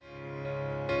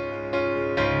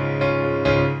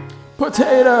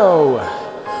Potato!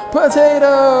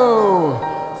 Potato!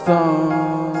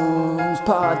 Thumbs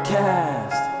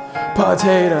Podcast.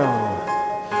 Potato!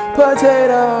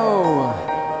 Potato!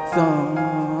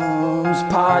 Thumbs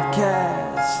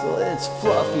Podcast. It's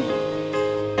Fluffy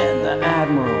and the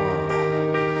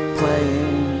Admiral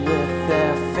playing with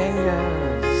their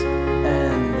fingers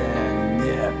and their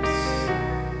nips.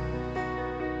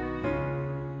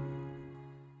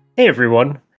 Hey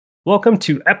everyone, welcome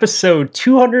to episode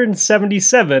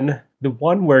 277, the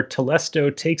one where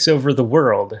Telesto takes over the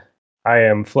world. I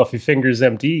am Fluffy Fingers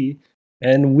MD,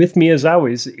 and with me as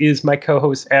always is my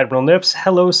co-host Admiral Nips.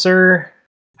 Hello, sir.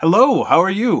 Hello, how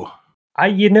are you?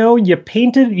 You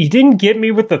didn't get me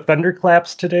with the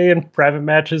thunderclaps today in private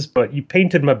matches, but you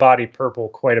painted my body purple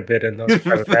quite a bit in those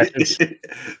private matches.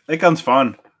 That gun's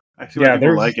fun. I feel like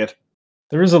people like it.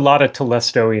 There was a lot of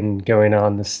Telestoing going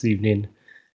on this evening.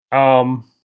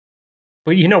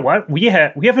 But you know what? We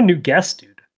have a new guest,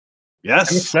 dude.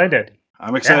 Yes. I'm excited.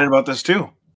 I'm excited about this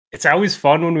too. It's always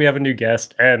fun when we have a new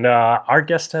guest, and our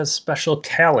guest has special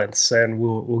talents, and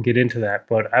we'll get into that.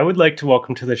 But I would like to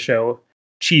welcome to the show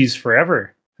Cheese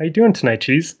Forever. How you doing tonight,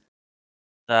 Cheese?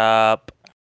 What's up?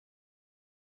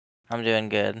 I'm doing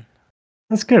good.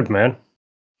 That's good, man.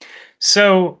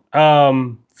 So,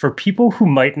 for people who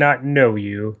might not know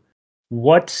you,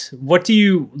 what do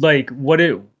you like?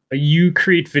 You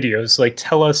create videos? Like,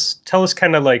 tell us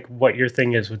kind of like what your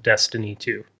thing is with Destiny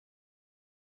 2.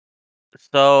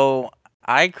 So,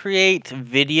 I create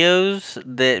videos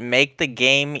that make the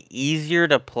game easier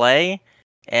to play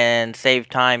and save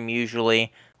time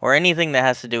usually, or anything that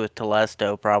has to do with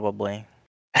Telesto probably.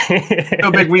 No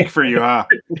big week for you, huh?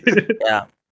 Yeah.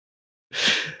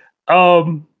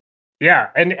 Yeah,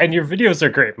 and your videos are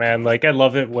great, man. Like I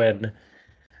love it when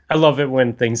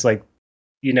things like,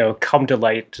 you know, come to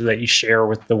light that you share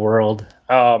with the world.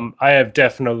 I have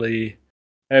definitely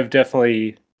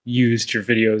used your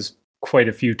videos quite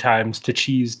a few times to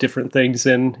cheese different things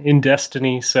in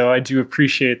Destiny, so I do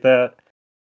appreciate that.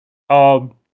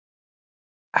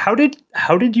 How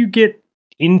did you get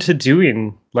into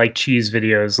doing like cheese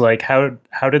videos? Like how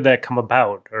did that come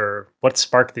about, or what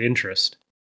sparked the interest?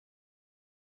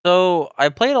 So, I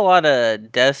played a lot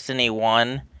of Destiny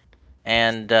 1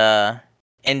 and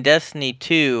in Destiny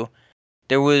 2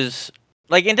 there was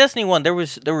in Destiny 1 there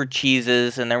were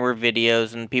cheeses and there were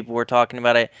videos and people were talking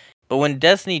about it. But when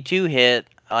Destiny 2 hit,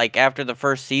 like after the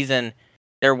first season,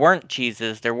 there weren't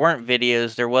cheeses, there weren't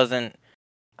videos, there wasn't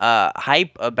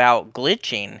hype about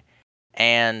glitching.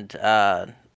 And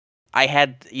I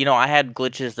had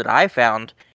glitches that I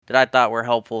found that I thought were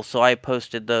helpful, so I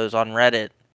posted those on Reddit.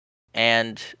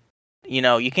 And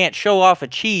you can't show off a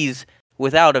cheese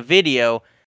without a video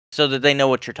so that they know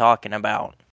what you're talking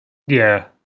about. Yeah.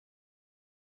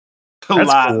 A That's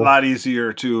lot, cool. lot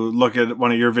easier to look at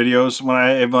one of your videos when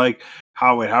I am like,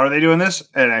 how are they doing this?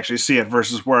 And actually see it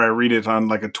versus where I read it on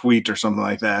like a tweet or something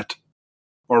like that.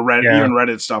 Or even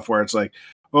Reddit stuff where it's like,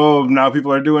 oh, now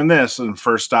people are doing this. And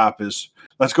first stop is,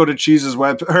 let's go to Cheese's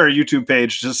YouTube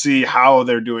page to see how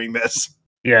they're doing this.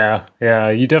 Yeah.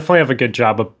 You definitely do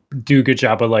a good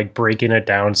job of like breaking it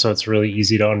down so it's really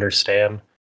easy to understand.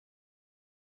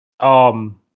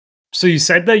 So you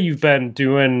said that you've been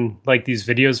doing like these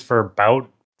videos for about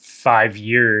 5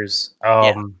 years.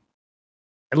 Yeah.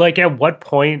 Like at what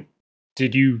point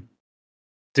did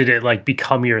it like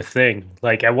become your thing?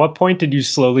 Like at what point did you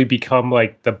slowly become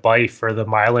like the Bife or the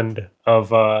Myland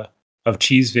of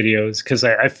cheese videos? Because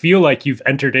I feel like you've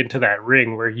entered into that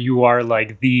ring where you are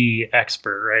like the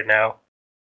expert right now.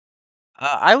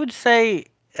 I would say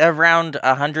around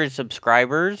 100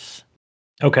 subscribers.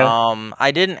 Okay. I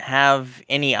didn't have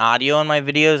any audio in my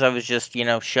videos. I was just,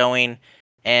 showing,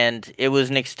 and it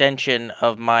was an extension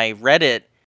of my Reddit,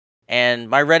 and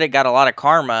my Reddit got a lot of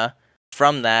karma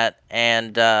from that,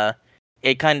 and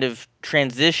it kind of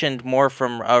transitioned more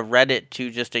from a Reddit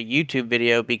to just a YouTube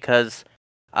video because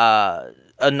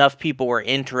enough people were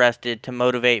interested to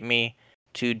motivate me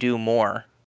to do more.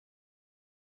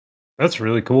 That's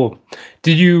really cool.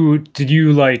 Did you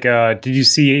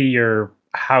see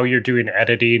how you're doing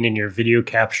editing and your video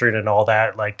capturing and all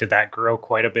that? Like, did that grow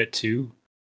quite a bit too?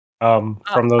 From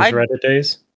those Reddit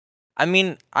days? I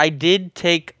mean, I did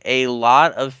take a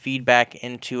lot of feedback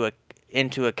into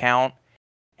account,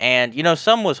 and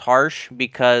some was harsh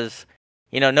because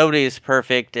nobody is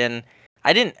perfect, and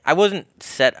I wasn't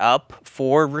set up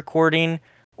for recording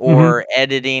or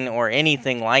editing or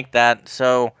anything like that.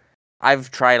 So I've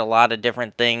tried a lot of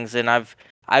different things, and I've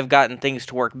gotten things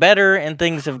to work better, and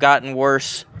things have gotten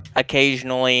worse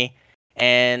occasionally.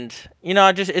 And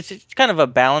it's kind of a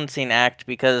balancing act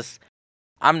because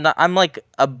I'm like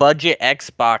a budget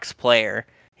Xbox player,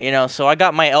 so I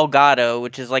got my Elgato,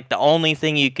 which is like the only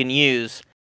thing you can use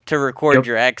to record Yep.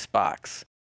 your Xbox.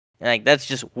 Like that's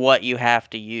just what you have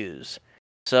to use.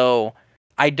 So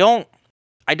I don't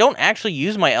actually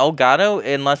use my Elgato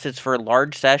unless it's for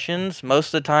large sessions.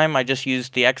 Most of the time I just use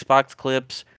the Xbox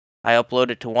clips. I upload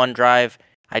it to OneDrive.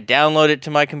 I download it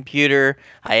to my computer.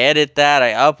 I edit that.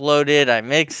 I upload it. I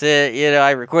mix it.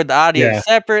 I record the audio Yeah.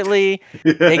 separately.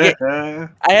 I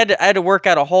had to work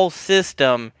out a whole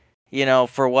system,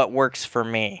 for what works for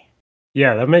me.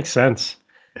 Yeah, that makes sense.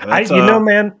 Yeah, that's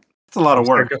man, it's a lot I'm of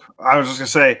sorry, work. I was just gonna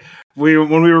say,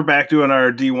 when we were back doing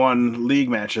our D1 league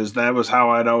matches, that was how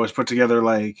I'd always put together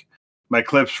like my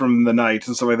clips from the night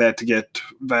and stuff like that to get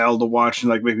Val to watch and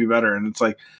like make me better. And it's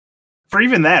like for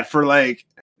even that, for like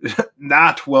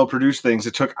not well produced things,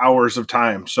 it took hours of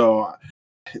time. So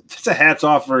it's a hats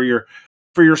off for your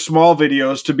small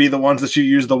videos to be the ones that you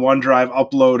use the OneDrive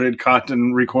uploaded, cut,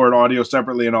 and record audio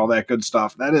separately and all that good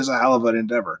stuff. That is a hell of an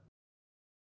endeavor.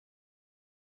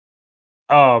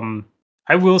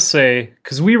 I will say,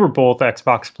 because we were both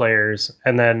Xbox players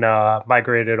and then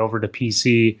migrated over to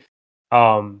PC,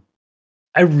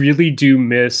 I really do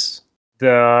miss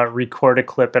the record a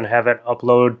clip and have it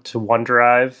upload to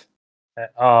OneDrive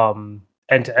and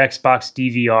to Xbox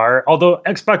DVR. Although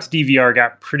Xbox DVR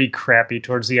got pretty crappy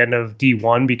towards the end of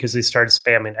D1 because they started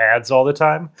spamming ads all the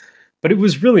time. But it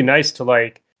was really nice to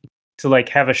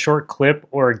have a short clip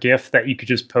or a GIF that you could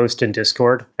just post in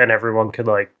Discord and everyone could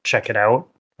like check it out.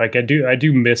 Like I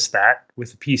do miss that.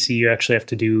 With the PC, you actually have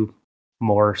to do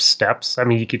more steps. I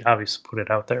mean, you could obviously put it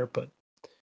out there, but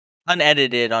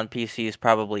Unedited on PC is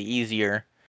probably easier,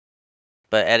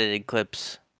 but edited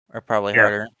clips are probably Yeah.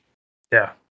 harder. yeah.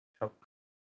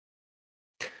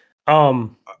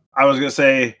 I was gonna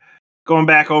say, going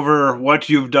back over what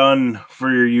you've done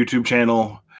for your YouTube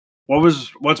channel,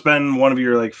 what's been one of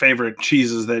your like favorite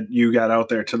cheeses that you got out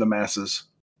there to the masses?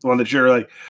 The one that you're like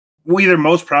either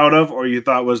most proud of or you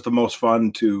thought was the most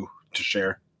fun to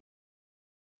share.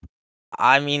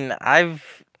 I mean, I'm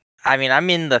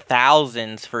in the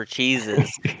thousands for cheeses.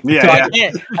 Yeah, So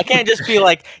yeah. I can't just be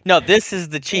like, no, this is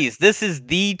the cheese. This is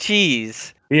the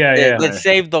cheese Yeah. that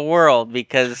saved the world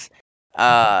because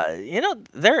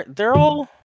they're all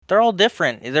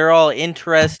different. They're all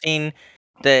interesting.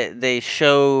 They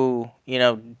show,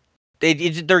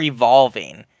 they're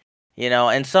evolving.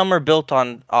 And some are built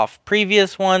off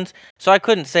previous ones. So I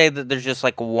couldn't say that there's just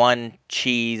like one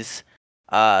cheese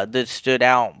that stood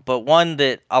out, but one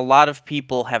that a lot of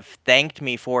people have thanked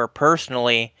me for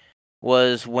personally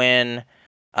was when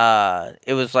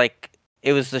it was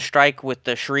the strike with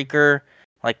the Shrieker,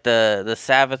 like the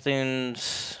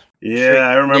Savathun's. Yeah,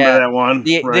 I remember that one.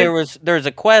 Right. There's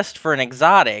a quest for an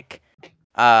exotic,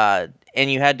 and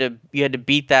you had to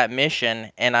beat that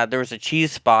mission, and there was a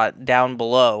cheese spot down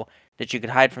below that you could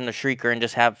hide from the Shrieker and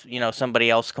just have somebody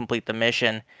else complete the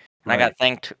mission. And Right. I got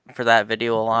thanked for that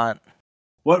video a lot.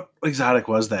 What exotic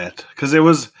was that? Because it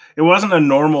wasn't a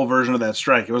normal version of that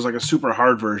strike. It was like a super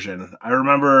hard version. I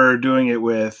remember doing it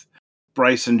with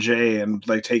Bryce and Jay and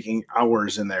like taking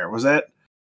hours in there. Was that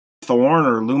Thorn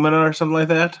or Lumina or something like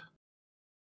that?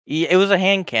 Yeah, it was a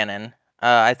hand cannon.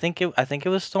 I think it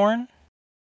was Thorn.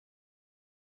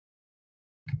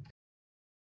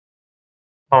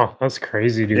 Oh, that's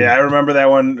crazy, dude. Yeah, I remember that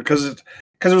one because it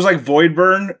was like Void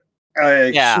Burn,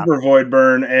 Yeah. super Void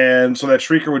Burn, and so that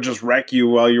Shrieker would just wreck you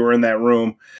while you were in that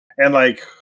room, and like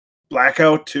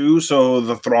Blackout too, so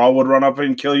the Thrall would run up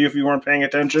and kill you if you weren't paying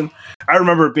attention. I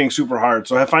remember it being super hard,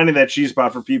 so finding that cheese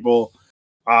spot for people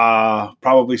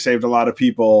probably saved a lot of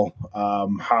people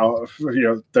how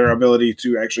their ability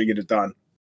to actually get it done.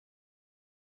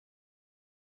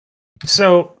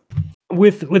 So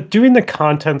with doing the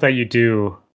content that you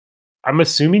do, I'm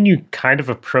assuming you kind of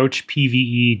approach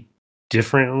PvE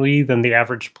differently than the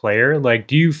average player. Like,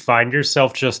 do you find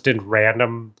yourself just in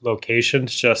random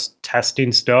locations, just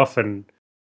testing stuff and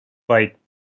like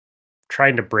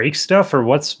trying to break stuff, or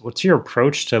what's your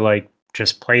approach to like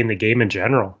just playing the game in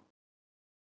general?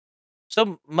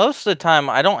 So most of the time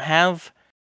I don't have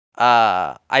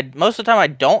I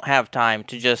don't have time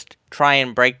to just try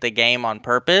and break the game on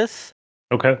purpose.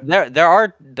 Okay. There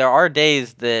are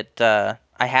days that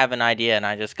I have an idea and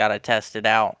I just gotta test it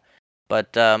out.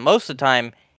 But most of the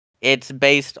time, it's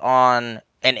based on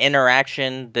an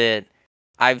interaction that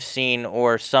I've seen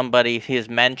or somebody has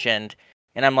mentioned,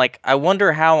 and I'm like, I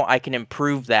wonder how I can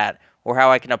improve that or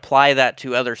how I can apply that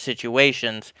to other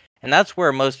situations. And that's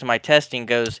where most of my testing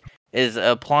goes, is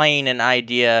applying an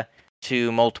idea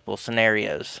to multiple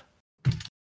scenarios.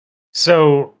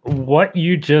 So what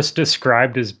you just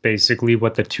described is basically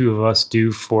what the two of us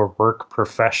do for work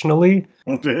professionally.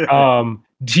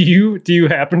 Do you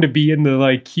happen to be in the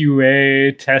like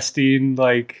QA testing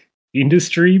like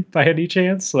industry by any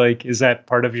chance? Like, is that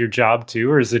part of your job too,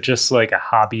 or is it just like a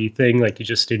hobby thing? Like you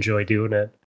just enjoy doing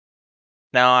it?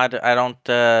 No, I don't.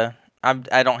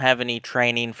 I don't have any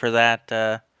training for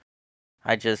that.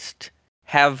 I just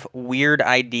have weird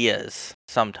ideas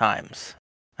sometimes.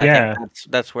 I think Yeah.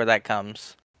 that's where that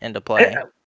comes into I- play.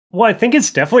 well, I think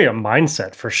it's definitely a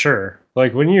mindset for sure.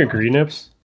 Like, wouldn't you agree, Nips?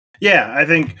 Yeah, I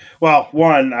think. Well,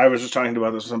 one, I was just talking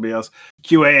about this with somebody else.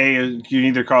 QA, you can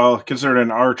either consider it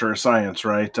an art or a science,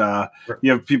 right?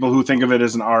 You have people who think of it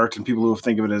as an art and people who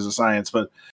think of it as a science, but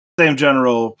same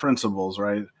general principles,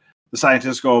 right? The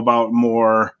scientists go about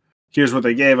more. Here's what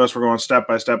they gave us. We're going step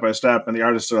by step by step, and the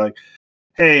artists are like,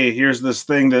 "Hey, here's this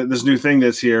new thing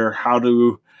that's here.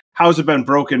 How's it been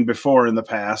broken before in the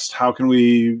past? How can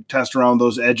we test around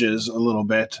those edges a little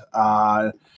bit?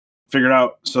 Figure it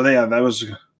out." So yeah, that was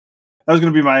going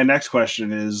to be my next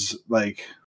question is like,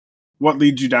 what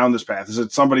leads you down this path? Is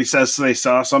it somebody says they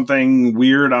saw something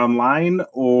weird online,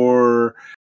 or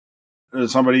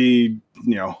somebody,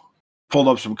 pulled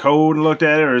up some code and looked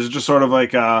at it, or is it just sort of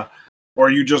like, or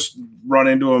you just run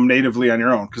into them natively on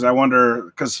your own? Because I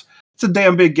wonder, because it's a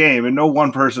damn big game and no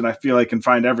one person I feel like can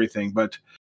find everything, but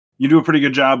you do a pretty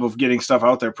good job of getting stuff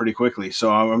out there pretty quickly.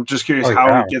 So I'm just curious Oh, how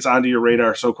yeah. it gets onto your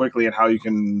radar so quickly and how you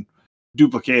can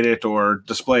duplicate it or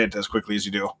display it as quickly as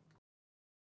you do.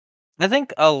 I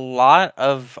think a lot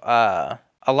of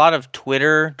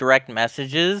Twitter direct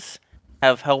messages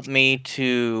have helped me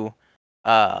to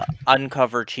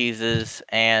uncover cheeses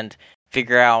and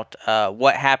figure out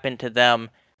what happened to them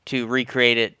to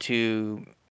recreate it to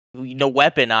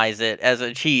weaponize it as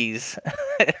a cheese.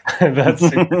 That's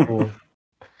super cool.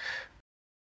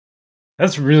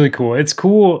 That's really cool. It's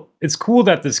cool. It's cool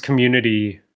that this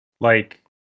community like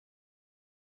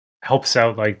helps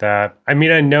out like that. I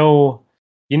mean, I know,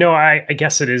 I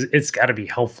guess it's got to be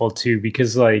helpful too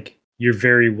because like you're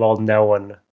very well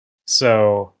known.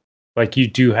 So like you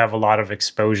do have a lot of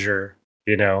exposure,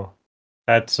 you know.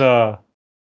 That's that's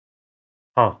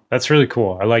really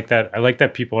cool. I like that. I like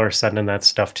that people are sending that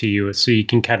stuff to you so you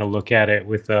can kind of look at it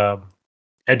with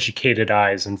educated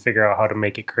eyes and figure out how to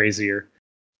make it crazier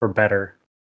or better.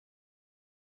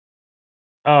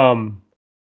 Um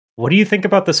What do you think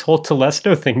about this whole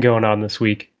Telesto thing going on this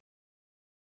week?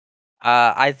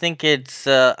 I think it's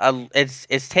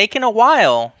taken a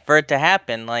while for it to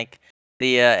happen. Like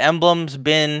the emblem's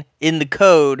been in the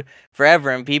code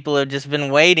forever, and people have just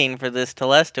been waiting for this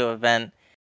Telesto event.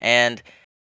 And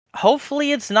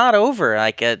hopefully, it's not over.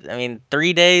 Like I mean,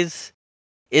 3 days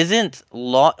isn't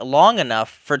long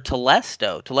enough for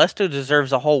Telesto. Telesto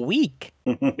deserves a whole week.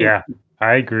 Yeah,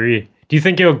 I agree. Do you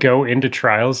think it'll go into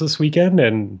trials this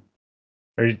weekend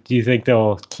or do you think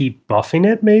they'll keep buffing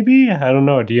it maybe? I don't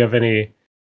know. Do you have any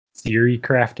theory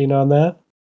crafting on that?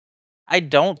 I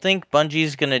don't think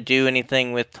Bungie's gonna do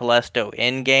anything with Telesto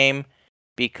in game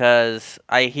because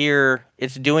I hear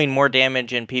it's doing more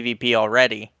damage in PvP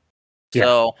already. Yeah,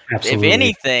 So if absolutely.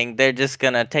 anything, they're just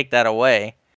gonna take that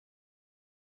away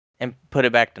and put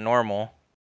it back to normal.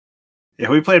 Yeah,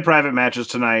 we played private matches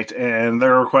tonight, and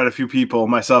there were quite a few people,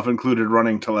 myself included,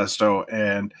 running Telesto,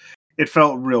 and it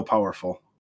felt real powerful.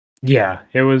 Yeah,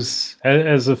 it was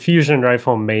as a fusion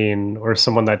rifle main or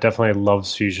someone that definitely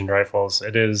loves fusion rifles.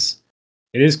 It is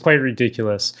quite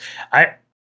ridiculous. I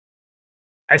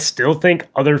I still think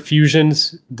other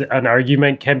fusions, an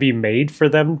argument can be made for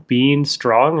them being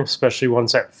strong, especially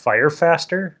ones that fire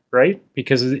faster, right?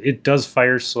 Because it does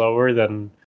fire slower than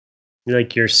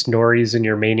like your Snorri's and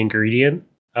your main ingredient,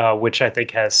 which I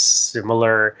think has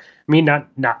similar. I mean,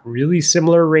 not really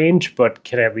similar range, but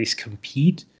can at least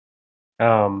compete.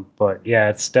 But yeah,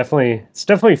 it's definitely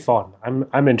fun.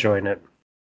 I'm enjoying it.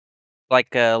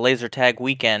 Like a laser tag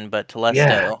weekend, but Yeah,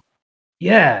 Telesto.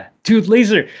 yeah, dude,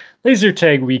 laser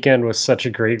tag weekend was such a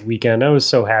great weekend. I was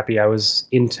so happy I was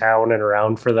in town and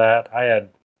around for that. I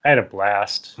had a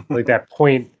blast. Like that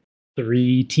point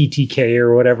 3 TTK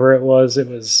or whatever it was. It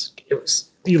was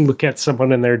you look at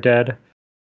someone and they're dead.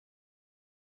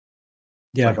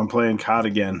 It's like I'm playing COD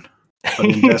again, but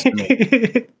in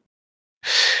Destiny.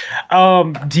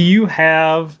 Do you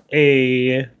have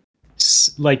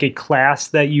like a class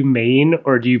that you main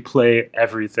or do you play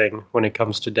everything when it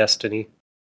comes to Destiny?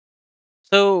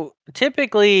 So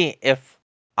typically, if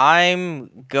I'm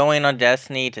going on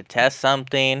Destiny to test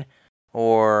something,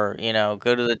 or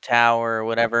go to the tower or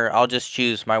whatever, I'll just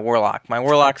choose my Warlock. My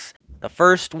Warlock's the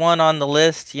first one on the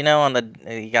list. On the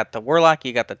you got the Warlock,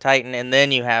 you got the Titan, and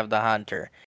then you have the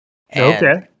Hunter. And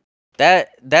Okay.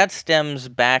 that stems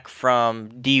back from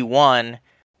D1,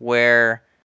 where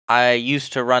I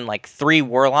used to run like 3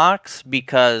 warlocks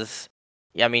because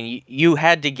I mean you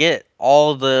had to get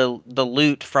all the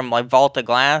loot from like Vault of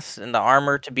Glass and the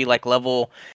armor to be like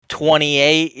level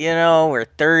 28, or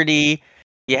 30.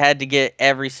 You had to get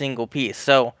every single piece.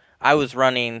 So I was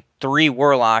running 3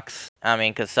 warlocks. I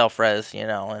mean, because self-res,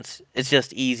 it's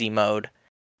just easy mode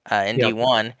in Yep.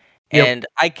 D1, Yep. and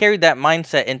I carried that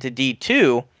mindset into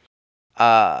D2.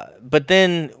 But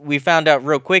then we found out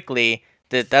real quickly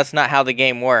that that's not how the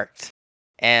game worked,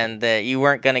 and that you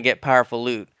weren't gonna get powerful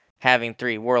loot having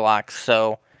 3 warlocks.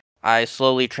 So I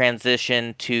slowly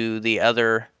transitioned to the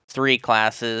other 3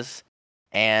 classes,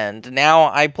 and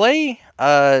now I play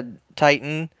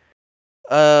Titan.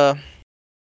 I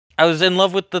was in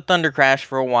love with the Thunder Crash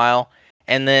for a while,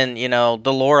 and then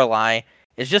the Lorelei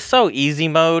is just so easy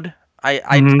mode. I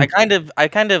kind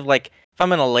of like, if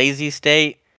I'm in a lazy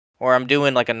state or I'm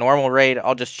doing like a normal raid,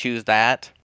 I'll just choose that.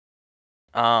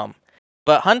 But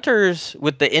Hunters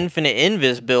with the Infinite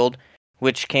Invis build,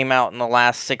 which came out in the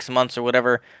last 6 months or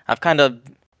whatever, I've kind of,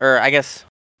 or I guess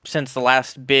since the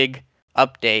last big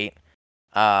update,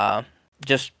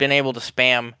 just been able to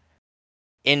spam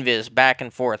Invis back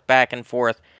and forth, back and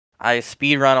forth. I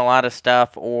speedrun a lot of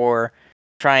stuff or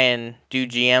try and do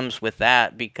GMs with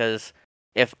that, because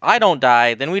if I don't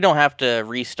die, then we don't have to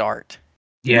restart.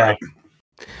 Yeah. Right.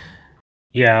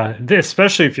 Yeah,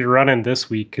 especially if you're running this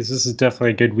week, because this is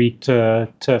definitely a good week to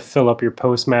fill up your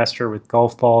postmaster with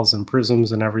golf balls and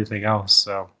prisms and everything else.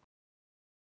 So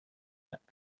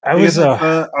that was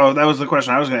the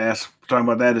question I was going to ask. Talking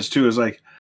about that is like,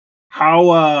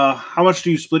 how much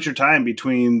do you split your time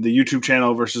between the YouTube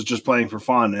channel versus just playing for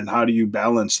fun, and how do you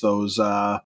balance those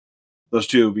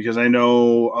two? Because I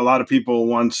know a lot of people,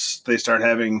 once they start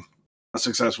having a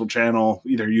successful channel,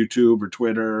 either YouTube or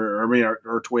Twitter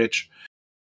or Twitch,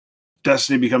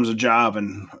 Destiny becomes a job.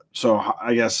 And so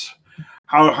I guess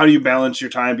how do you balance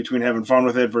your time between having fun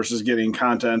with it versus getting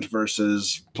content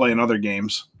versus playing other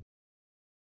games?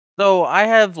 So I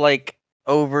have like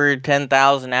over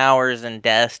 10,000 hours in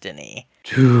Destiny.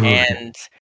 Dude. And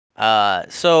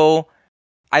so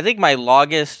I think my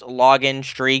longest login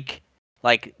streak,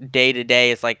 like day to day,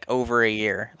 is like over a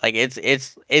year. Like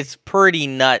it's pretty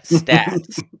nuts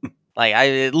stats. Like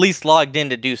I at least logged in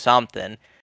to do something.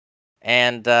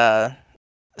 And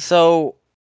so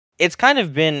it's kind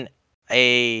of been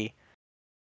a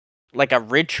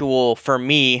ritual for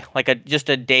me, like just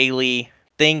a daily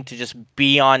thing to just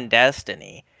be on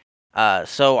Destiny.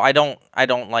 So I don't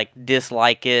like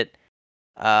dislike it.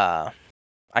 I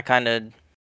kind of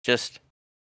just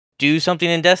do something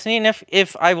in Destiny, and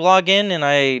if I log in and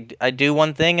I do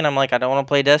one thing and I'm like, I don't want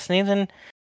to play Destiny, then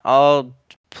I'll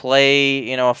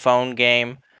play a phone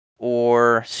game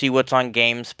or see what's on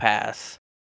Games Pass.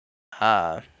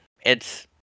 It's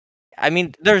I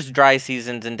mean, there's dry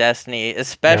seasons in Destiny,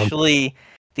 especially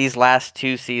these last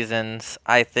 2 seasons.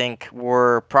 I think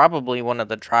were probably one of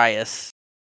the driest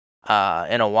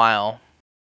in a while.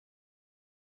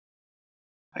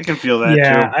 I can feel that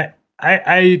too.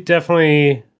 I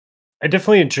definitely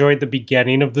enjoyed the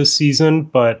beginning of the season,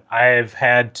 but I've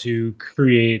had to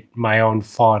create my own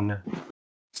fun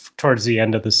towards the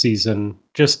end of the season,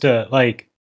 just to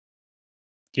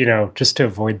just to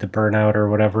avoid the burnout or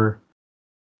whatever.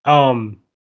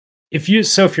 If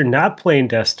you're not playing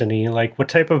Destiny, like, what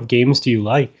type of games do you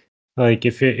like? Like,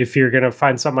 if you're gonna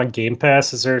find something on Game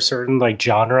Pass, is there a certain like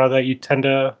genre that you tend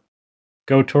to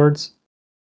go towards?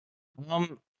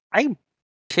 I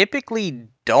typically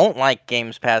don't like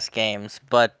Games Pass games,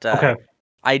 but Okay.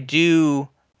 I do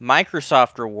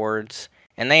Microsoft rewards,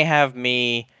 and they have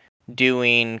me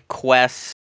doing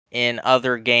quests in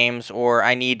other games, or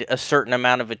I need a certain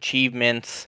amount of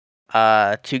achievements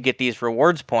to get these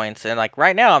rewards points. And like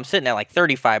right now I'm sitting at like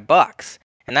 $35,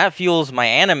 and that fuels my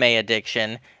anime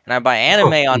addiction, and I buy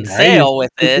anime on nice. sale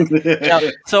with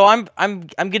it. So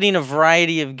I'm getting a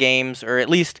variety of games, or at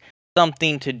least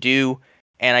something to do,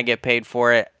 and I get paid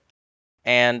for it.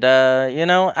 And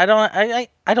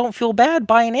I don't feel bad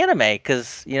buying anime,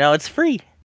 cuz it's free.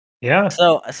 Yeah.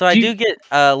 So I do get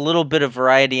a little bit of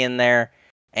variety in there,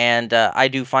 and I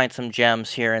do find some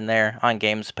gems here and there on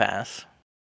Games Pass.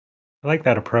 I like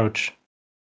that approach.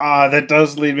 That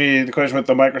does lead me to the question with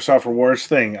the Microsoft Rewards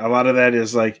thing. A lot of that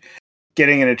is like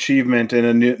getting an achievement in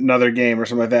another game or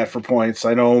something like that for points.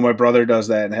 I know my brother does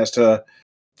that and has to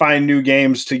find new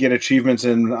games to get achievements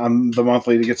in on the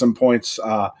monthly to get some points.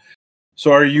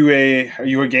 So are you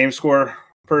a game score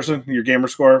person? Your gamer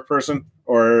score person,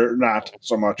 or not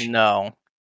so much? No.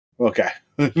 Okay.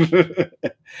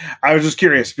 I was just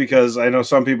curious because I know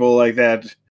some people like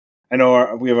that. I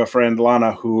know we have a friend,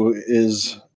 Lana, who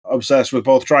is obsessed with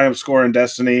both Triumph Score and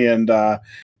Destiny and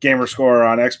Gamer Score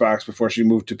on Xbox before she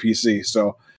moved to PC.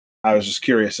 So I was just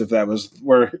curious if that was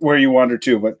where you wandered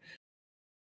to, but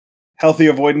healthy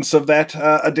avoidance of that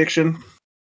addiction.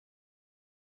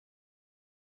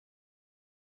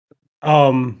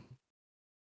 I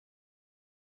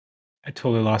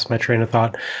totally lost my train of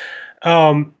thought.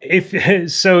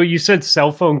 If so, you said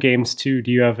cell phone games too.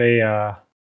 Do you have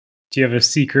a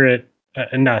secret?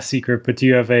 Not secret, but do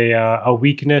you have a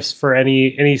weakness for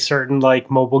any certain like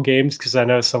mobile games? Because I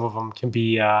know some of them can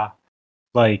be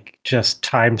like just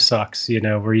time sucks,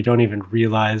 where you don't even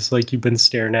realize like you've been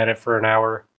staring at it for an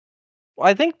hour. Well,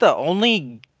 I think the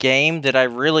only game that I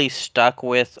really stuck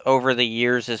with over the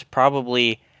years is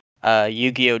probably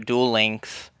Yu-Gi-Oh! Duel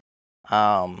Links.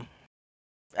 Um,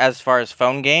 as far as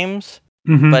phone games,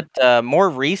 Mm-hmm. but more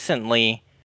recently,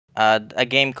 a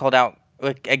game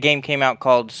came out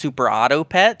called Super Auto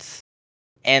Pets,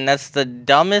 and that's the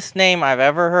dumbest name I've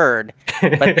ever heard.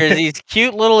 But there's these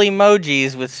cute little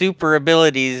emojis with super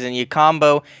abilities, and you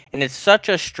combo, and it's such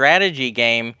a strategy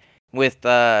game with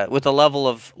a level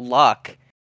of luck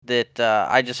that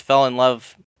I just fell in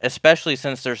love, especially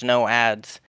since there's no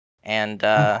ads, and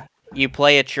you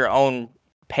play at your own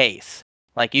pace.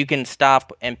 Like you can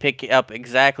stop and pick up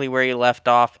exactly where you left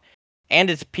off, and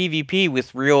it's PvP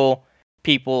with real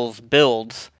people's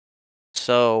builds.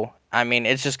 So, I mean,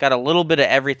 it's just got a little bit of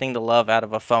everything to love out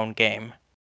of a phone game.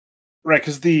 Right,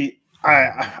 because the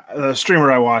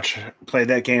streamer I watch played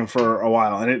that game for a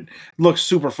while, and it looks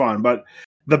super fun. But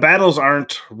the battles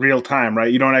aren't real time,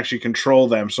 right? You don't actually control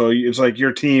them, so it's like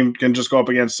your team can just go up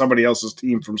against somebody else's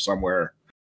team from somewhere.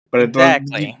 But it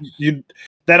Exactly.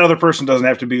 that other person doesn't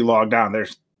have to be logged on.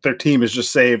 Their team is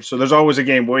just saved, so there's always a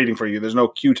game waiting for you. There's no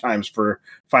queue times for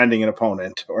finding an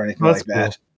opponent or anything That's like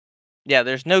that. Yeah,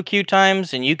 there's no queue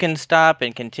times, and you can stop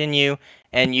and continue,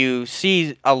 and you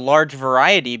see a large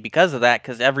variety because of that,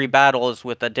 because every battle is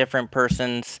with a different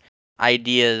person's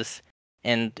ideas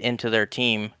and into their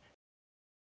team.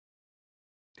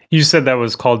 You said that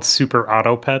was called Super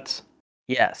Auto Pets?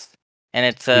 Yes. And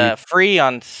it's Sweet. free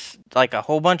on like a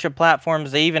whole bunch of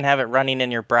platforms. They even have it running in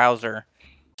your browser.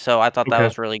 So I thought that Okay.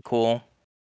 was really cool.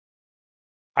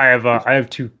 I have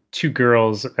two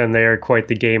girls, and they are quite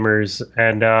the gamers.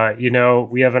 And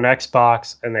we have an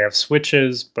Xbox and they have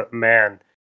Switches, but man,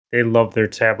 they love their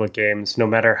tablet games. No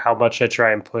matter how much I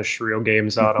try and push real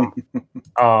games on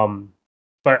them.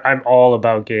 But I'm all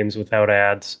about games without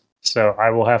ads, so I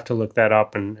will have to look that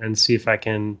up and see if I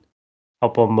can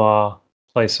help them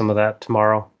play some of that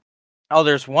tomorrow. Oh,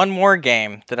 there's one more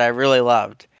game that I really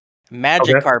loved.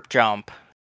 Magikarp Jump.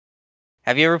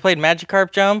 Have you ever played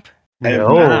Magikarp Jump? I have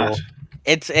No. not.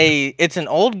 It's an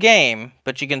old game,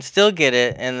 but you can still get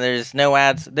it, and there's no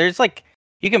ads. There's like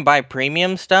you can buy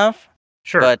premium stuff,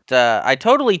 Sure. but I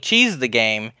totally cheesed the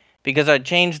game because I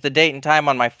changed the date and time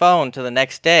on my phone to the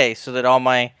next day so that all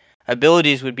my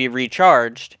abilities would be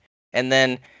recharged, and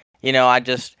then I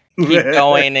just keep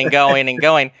going and going and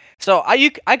going. So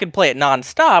I could play it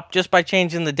nonstop just by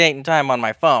changing the date and time on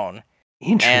my phone.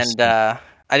 Interesting. And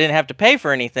I didn't have to pay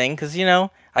for anything because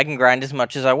I can grind as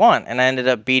much as I want, and I ended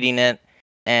up beating it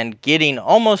and getting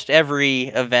almost every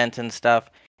event and stuff.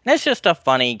 And it's just a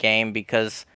funny game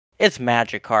because it's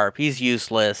Magikarp. He's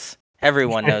useless.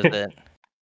 Everyone knows it.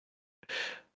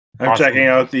 I'm Awesome. checking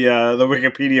out the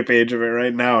Wikipedia page of it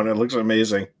right now, and it looks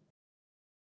amazing.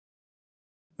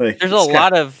 Like There's a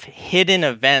lot of hidden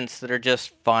events that are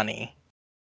just funny.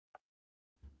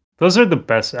 Those are the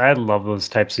best. I love those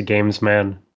types of games,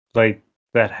 man. Like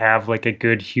that have like a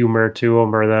good humor to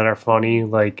them or that are funny.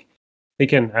 Like they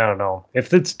can, I don't know,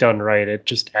 if it's done right, it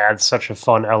just adds such a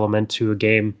fun element to a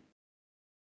game.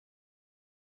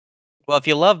 Well, if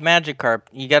you love Magikarp,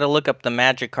 you got to look up the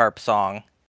Magikarp song,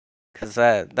 because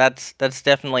that's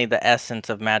definitely the essence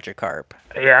of Magikarp.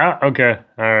 Yeah. Okay.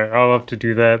 All right. I'll have to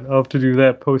do that. I'll have to do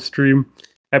that post stream.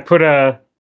 I put a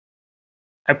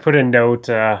note.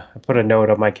 I put a note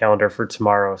on my calendar for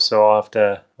tomorrow, so I'll have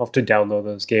to download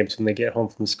those games when they get home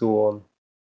from school and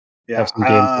have some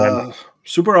game time.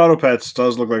 Super Auto Pets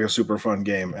does look like a super fun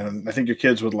game, and I think your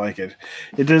kids would like it.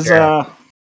 It is. Yeah.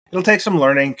 It'll take some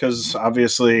learning because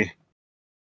obviously,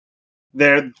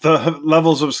 the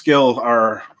levels of skill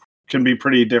can be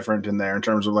pretty different in there in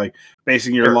terms of like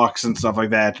basing your Sure. lucks and stuff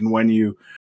like that, and when you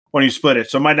split it.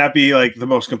 So it might not be like the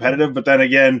most competitive, but then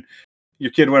again,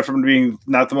 your kid went from being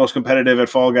not the most competitive at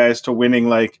Fall Guys to winning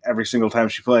like every single time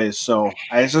she plays. So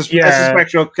I suspect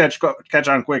she'll catch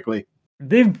on quickly.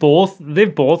 They've both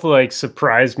like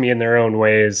surprised me in their own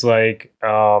ways. Like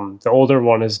the older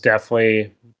one is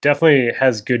definitely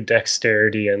has good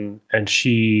dexterity and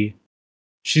she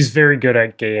she's very good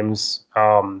at games.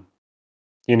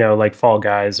 Like Fall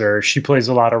Guys, or she plays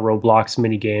a lot of Roblox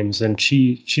mini games, and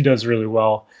she does really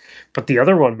well. But the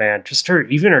other one, man, just her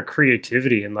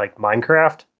creativity in like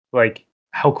Minecraft, like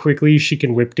how quickly she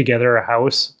can whip together a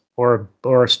house or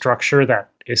a structure that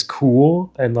is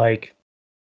cool and like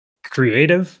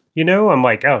creative. I'm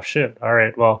like, oh shit, all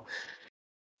right, well,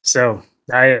 so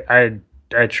I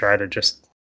try to just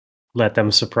let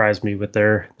them surprise me with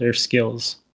their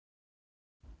skills.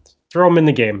 Throw them in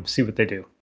the game, see what they do,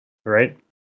 right?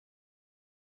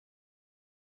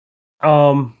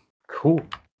 Cool.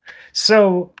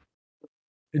 So,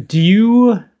 do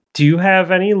you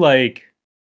have any like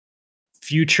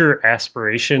future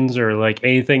aspirations or like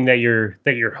anything that you're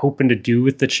hoping to do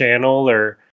with the channel,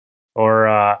 or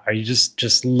are you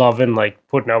just loving like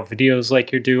putting out videos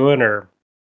like you're doing, or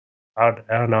I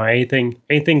don't know,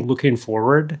 anything looking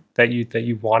forward that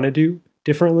you want to do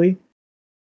differently?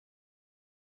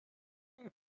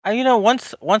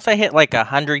 Once I hit like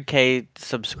 100K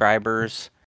subscribers,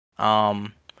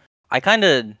 um, I kind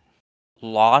of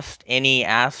lost any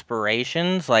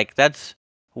aspirations. Like that's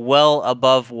well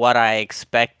above what I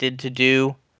expected to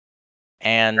do, Yeah,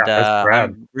 and that's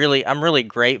rad. I'm really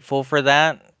grateful for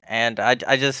that. And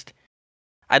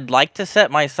I'd like to set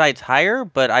my sights higher,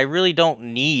 but I really don't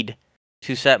need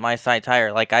to set my sights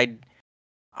higher. Like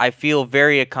I feel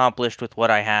very accomplished with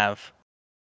what I have.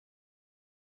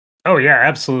 Oh yeah,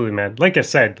 absolutely, man. Like I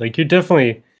said, like I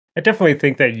definitely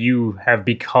think that you have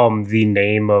become the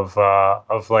name of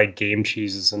like game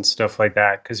cheeses and stuff like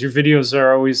that, cuz your videos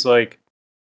are always like,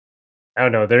 I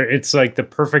don't know, it's like the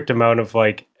perfect amount of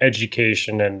like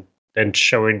education and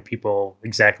showing people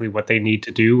exactly what they need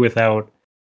to do without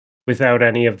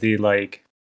any of the like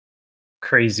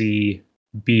crazy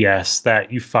BS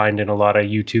that you find in a lot of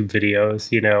YouTube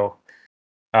videos.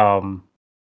 Um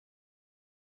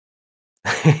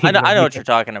I know what you're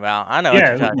talking about. I know what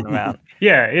you're Yeah, talking about.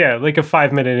 yeah, like a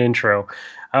 5-minute intro.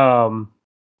 Um,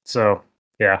 so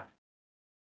yeah,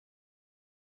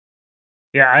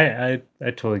 yeah, I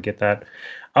totally get that.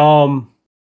 Um,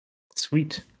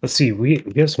 Sweet. Let's see, we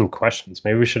have some questions.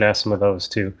 Maybe we should ask some of those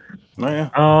too. Oh yeah.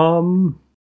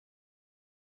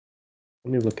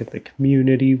 Let me look at the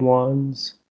community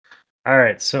ones. All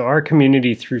right, so our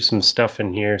community threw some stuff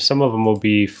in here. Some of them will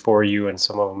be for you, and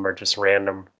some of them are just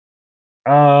random.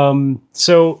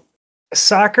 So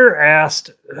soccer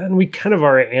asked, and we kind of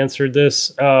already answered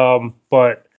this,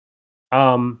 but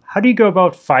how do you go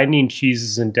about finding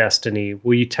cheeses in Destiny?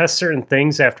 Will you test certain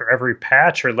things after every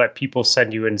patch, or let people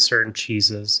send you in certain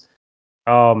cheeses?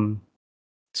 Um,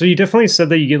 so you definitely said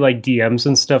that you get like DMs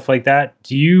and stuff like that.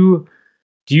 Do you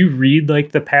read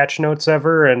like the patch notes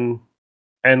ever and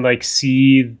like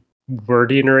see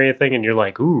wording or anything, and you're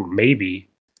like, ooh, maybe.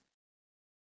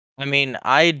 I mean,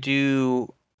 I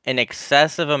do an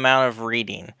excessive amount of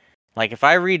reading. Like if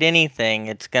I read anything,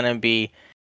 it's gonna be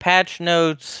patch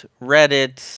notes,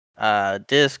 Reddit,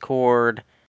 Discord,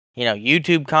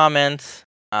 YouTube comments.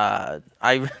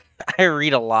 I I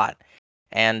read a lot,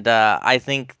 and I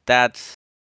think that's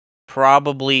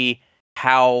probably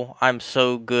how I'm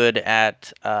so good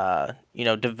at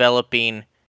developing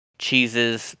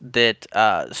cheeses that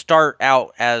start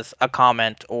out as a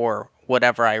comment or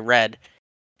whatever I read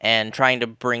and trying to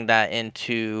bring that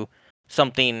into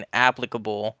something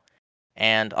applicable.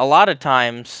 And a lot of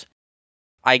times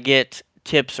I get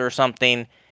tips or something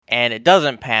and it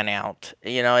doesn't pan out.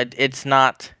 It's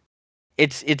not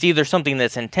it's either something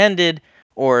that's intended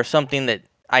or something that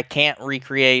I can't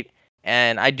recreate,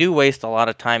 and I do waste a lot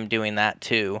of time doing that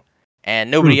too. And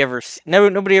Hmm.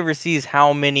 nobody ever sees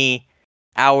how many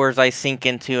hours I sink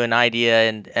into an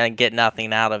idea and get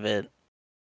nothing out of it.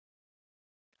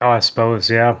 Oh, I suppose,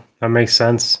 yeah, that makes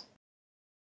sense.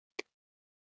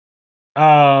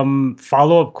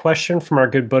 Follow-up question from our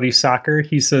good buddy Soccer.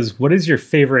 He says, "What is your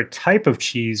favorite type of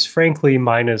cheese?" Frankly,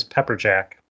 mine is pepper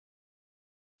jack.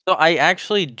 So I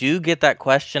actually do get that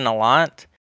question a lot,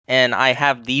 and I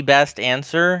have the best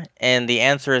answer, and the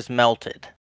answer is melted.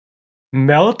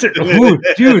 Melted. Ooh,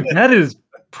 dude, that is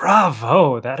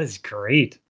bravo. That is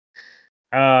great.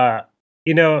 Uh,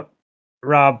 you know,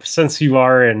 Rob, since you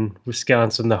are in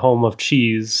Wisconsin, the home of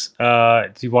cheese,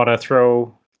 do you want to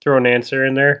throw an answer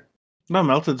in there? No,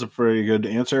 melted's a pretty good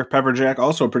answer. Pepper jack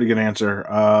also a pretty good answer.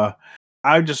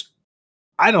 I just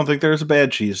I don't think there's a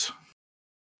bad cheese.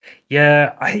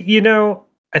 Yeah, I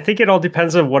think it all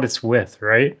depends on what it's with,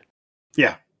 right?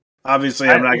 Yeah. Obviously,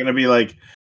 I'm I not going to be like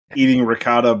eating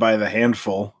ricotta by the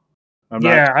handful. I'm not.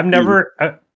 yeah, I've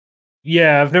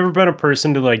never been a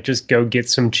person to like just go get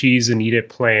some cheese and eat it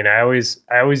plain. I always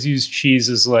use cheese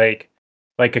as like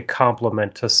a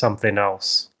complement to something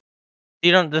else.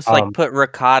 You don't just like put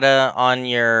ricotta on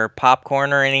your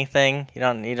popcorn or anything. You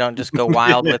don't just go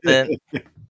wild with it.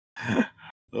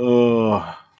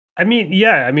 Oh, I mean,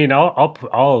 yeah. I mean,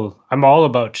 I'm all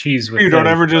about cheese with you don't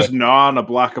things, ever but just gnaw on a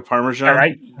block of Parmesan.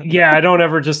 I don't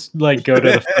ever just like go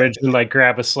to the fridge and like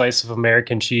grab a slice of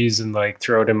American cheese and like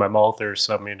throw it in my mouth or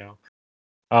something, you know.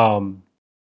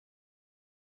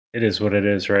 It is what it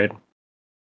is, right?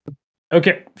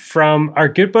 Okay, from our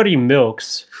good buddy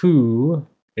Milks, who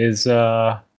is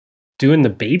doing the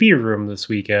baby room this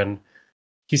weekend.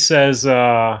 He says,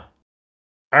 all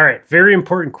right, very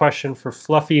important question for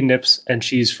Fluffy, Nips, and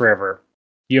Cheese Forever.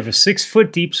 You have a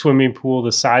 6-foot deep swimming pool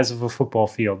the size of a football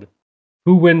field.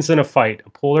 Who wins in a fight, a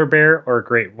polar bear or a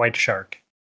great white shark?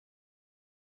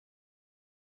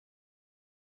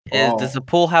 Does the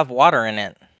pool have water in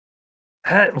it?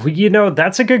 Well, you know,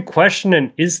 that's a good question.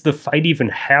 And is the fight even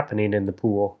happening in the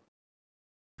pool?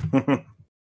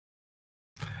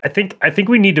 I think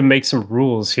we need to make some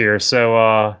rules here.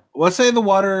 So let's say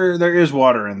there is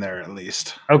water in there at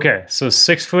least. Okay, so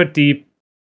 6-foot deep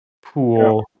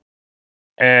pool,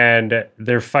 and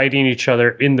they're fighting each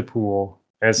other in the pool.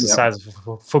 And it's the size of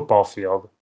a football field.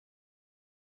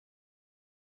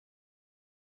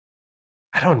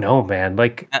 I don't know, man.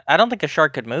 Like, I don't think a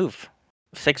shark could move.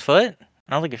 6 foot?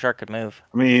 I don't think a shark could move.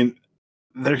 I mean,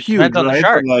 they're huge, Depends on the right?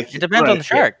 shark. Like, It depends on the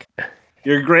shark.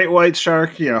 Your great white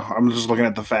shark, I'm just looking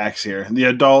at the facts here. The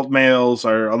adult males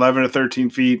are 11 to 13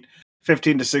 feet,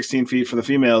 15 to 16 feet for the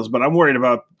females, but I'm worried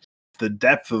about the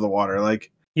depth of the water.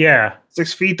 Like, yeah,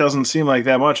 6 feet doesn't seem like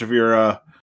that much if you're a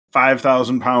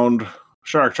 5,000-pound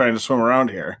shark trying to swim around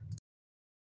here.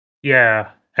 Yeah,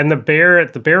 and the bear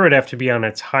would have to be on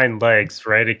its hind legs,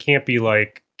 right? It can't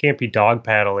be dog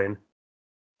paddling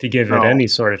to give it any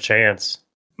sort of chance.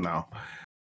 No.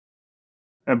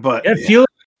 But I feel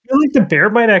like the bear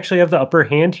might actually have the upper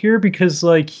hand here because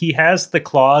like he has the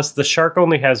claws. The shark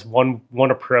only has one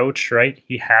approach, right?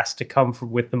 He has to come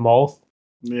with the mouth.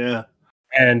 Yeah.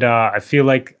 And I feel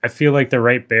like the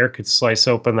right bear could slice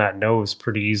open that nose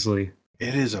pretty easily.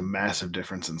 It is a massive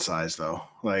difference in size, though.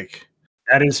 Like,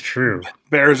 that is true.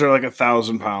 Bears are like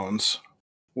 1,000 pounds,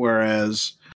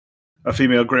 whereas a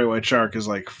female great white shark is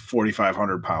like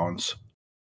 4,500 pounds.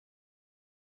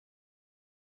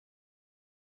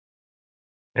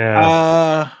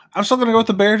 Yeah. I'm still gonna go with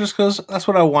the bear just because that's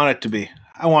what I want it to be.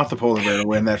 I want the polar bear to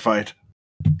win that fight.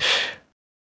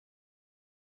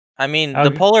 I mean,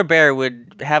 the polar bear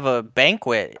would have a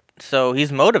banquet, so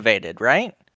he's motivated,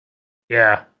 right?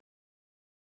 Yeah.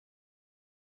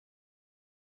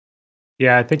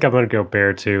 Yeah, I think I'm gonna go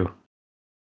bear too.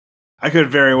 I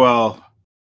could very well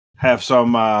have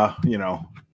some,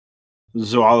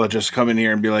 zoologist come in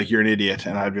here and be like, "You're an idiot,"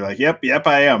 and I'd be like, "Yep,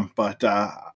 I am." But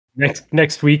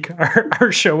next week,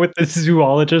 our show with the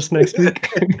zoologist next week.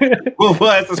 we'll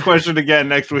ask this question again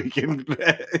next week, and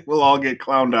we'll all get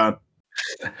clowned on.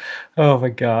 Oh my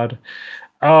god.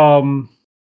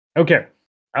 Okay.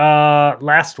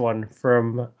 Last one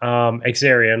from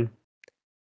Xarian.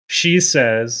 She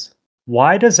says,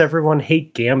 "Why does everyone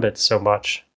hate Gambit so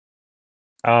much?"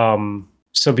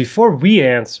 So before we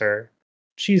answer,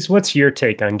 geez, what's your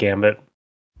take on Gambit?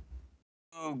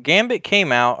 Gambit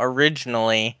came out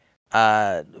originally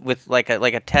with like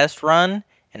a test run,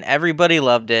 and everybody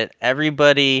loved it.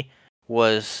 Everybody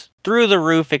was through the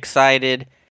roof excited,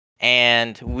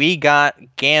 and we got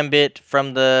Gambit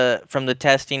from the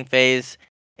testing phase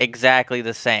exactly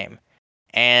the same.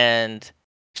 And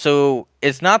so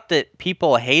it's not that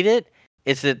people hate it,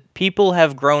 it's that people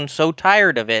have grown so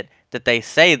tired of it that they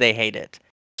say they hate it.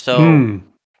 So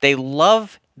they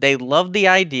love the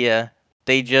idea,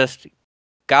 they just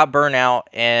got burnt out,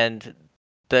 and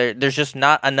there's just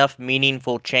not enough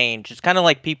meaningful change. It's kind of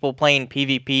like people playing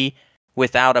PvP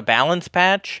without a balance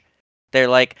patch. They're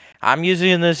like, I'm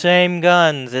using the same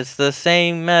guns, it's the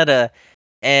same meta.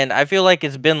 And I feel like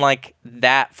it's been like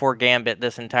that for Gambit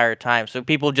this entire time. So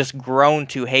people just grown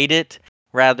to hate it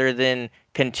rather than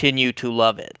continue to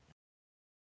love it.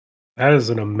 That is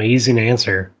an amazing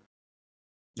answer.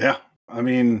 Yeah. I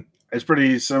mean, it's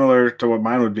pretty similar to what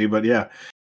mine would be, but yeah.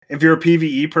 If you're a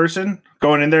PvE person,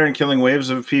 going in there and killing waves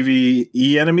of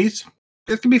PvE enemies,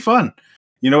 it can be fun.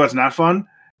 You know what's not fun?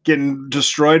 Getting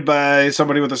destroyed by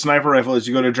somebody with a sniper rifle as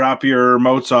you go to drop your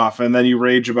motes off, and then you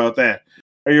rage about that.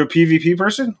 Are you a PvP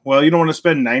person? Well, you don't want to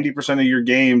spend 90% of your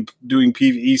game doing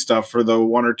PvE stuff for the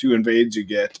 1 or 2 invades you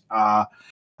get. I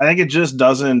think it just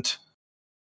doesn't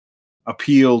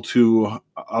appeal to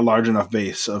a large enough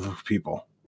base of people.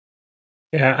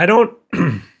 Yeah, I don't...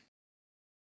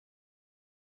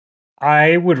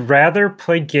 I would rather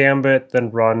play Gambit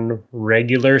than run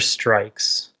regular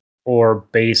strikes or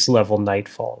base level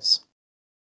Nightfalls.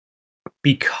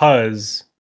 because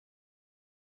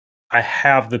I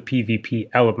have the PvP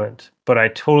element, but I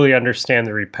totally understand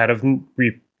the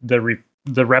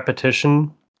the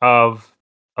repetition of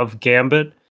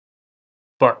Gambit.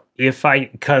 But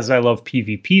because I love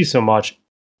PvP so much,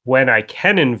 when I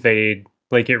can invade,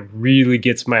 like it really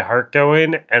gets my heart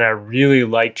going, and I really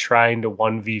like trying to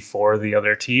 1v4 the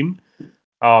other team.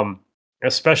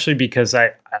 Especially because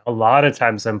a lot of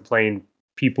times I'm playing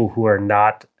people who are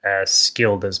not as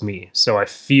skilled as me. So I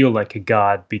feel like a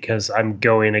god because I'm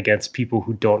going against people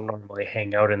who don't normally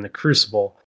hang out in the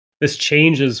Crucible. This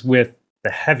changes with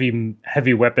the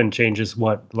heavy weapon changes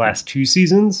last 2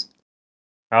 seasons.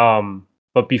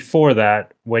 But before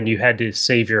that, when you had to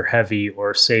save your heavy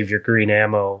or save your green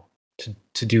ammo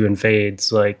to do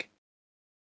invades, like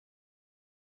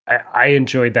I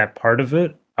enjoyed that part of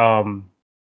it.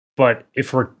 But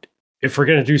if we're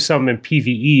gonna do something in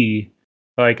PvE,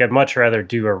 like I'd much rather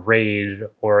do a raid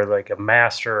or like a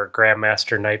master or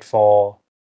grandmaster nightfall,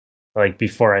 like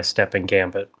before I step in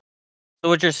Gambit. So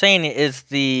what you're saying is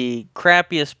the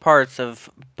crappiest parts of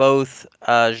both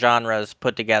genres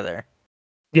put together.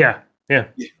 Yeah.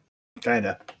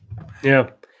 Kinda. Yeah.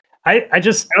 I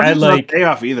It's like not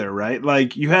payoff either, right?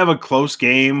 Like you have a close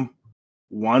game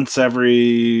once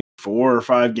every 4 or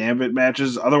 5 Gambit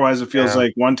matches. Otherwise, it feels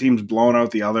like one team's blowing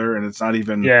out the other, and it's not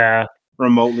even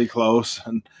remotely close.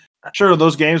 And sure,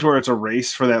 those games where it's a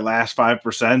race for that last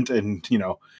 5%, and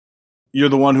you're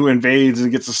the one who invades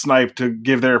and gets a snipe to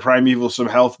give their primeval some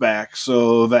health back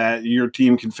so that your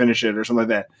team can finish it or something like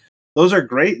that. Those are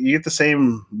great. You get the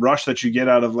same rush that you get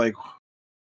out of like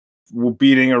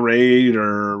beating a raid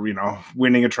or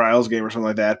winning a trials game or something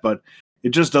like that, but it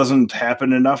just doesn't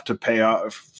happen enough to pay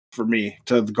off for me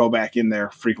to go back in there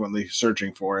frequently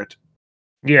searching for it.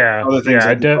 Other things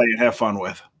I can play and have fun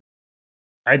with.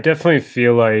 I definitely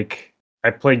feel like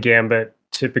I play Gambit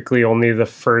typically only the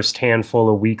first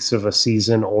handful of weeks of a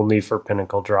season, only for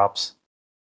pinnacle drops.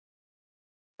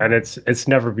 And it's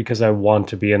never because I want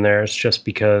to be in there. It's just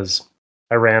because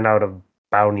I ran out of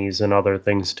bounties and other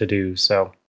things to do.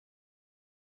 So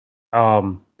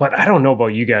but I don't know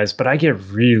about you guys, but I get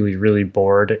really, really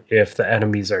bored if the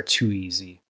enemies are too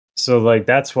easy. So like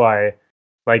that's why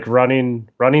like running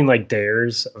like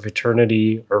Dares of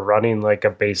Eternity or running like a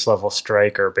base level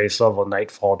Strike or base level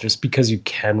Nightfall, just because you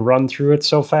can run through it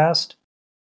so fast.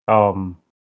 I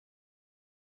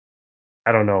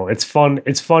don't know. It's fun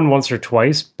once or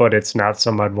twice, but it's not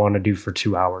something I'd want to do for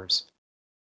 2 hours.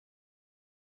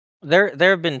 There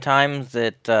have been times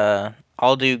that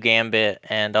I'll do Gambit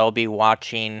and I'll be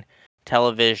watching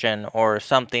television or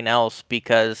something else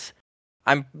because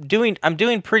I'm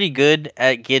doing pretty good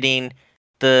at getting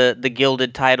the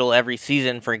gilded title every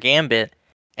season for Gambit,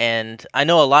 and I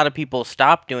know a lot of people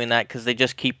stop doing that because they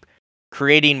just keep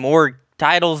creating more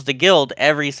titles to gild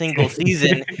every single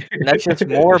season, and that's just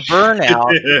more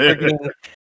burnout. They're getting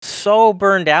so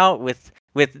burned out with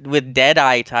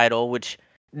Deadeye title, which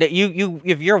you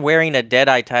if you're wearing a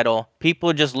Deadeye title,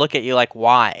 people just look at you like,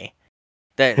 why?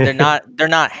 They're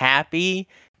not happy.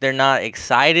 They're not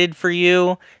excited for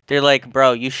you. They're like,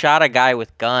 bro, you shot a guy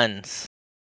with guns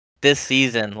this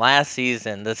season, last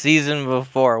season, the season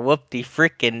before. Whoop-de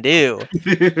frickin' do.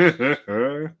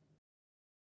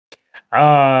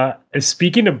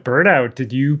 Speaking of burnout,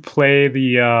 did you play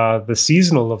the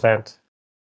seasonal event?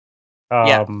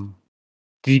 Yeah.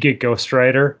 Did you get Ghost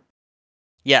Rider?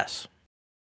 Yes.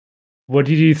 What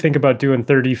did you think about doing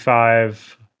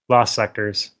 35 Lost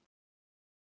Sectors?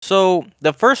 So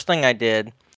the first thing I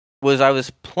did was I was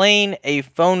playing a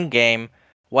phone game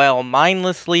while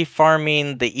mindlessly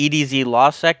farming the EDZ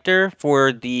Lost Sector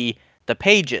for the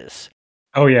pages.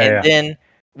 Oh yeah, and then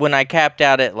when I capped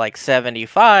out at like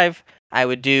 75, I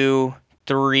would do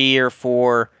 3 or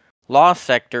 4 Lost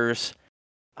Sectors,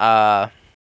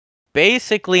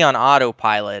 basically on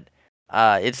autopilot.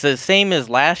 It's the same as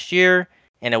last year,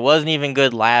 and it wasn't even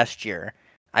good last year.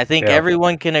 I think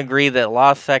everyone can agree that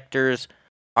Lost Sectors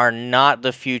are not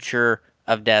the future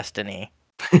of Destiny.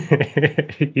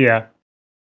 Yeah.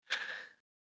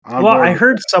 Well, I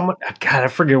heard someone. God, I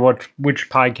forget which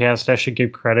podcast I should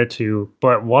give credit to,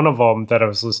 but one of them that I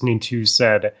was listening to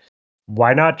said,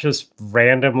 "Why not just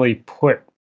randomly put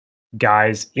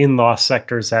guys in Lost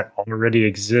Sectors that already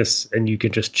exist, and you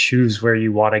can just choose where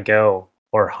you want to go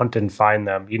or hunt and find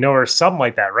them, or something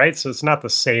like that, right? So it's not the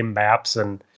same maps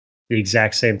and the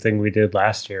exact same thing we did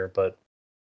last year, but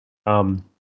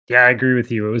yeah, I agree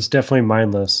with you. It was definitely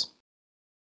mindless.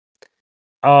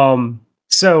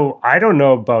 So I don't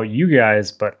know about you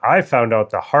guys, but I found out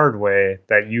the hard way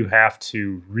that you have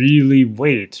to really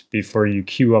wait before you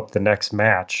queue up the next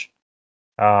match.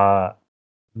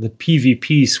 the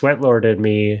PvP Sweatlord in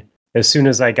me, as soon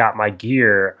as I got my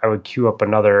gear, I would queue up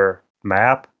another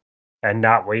map and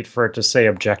not wait for it to say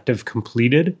objective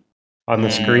completed on the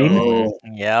screen. No.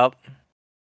 Yep.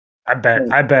 I bet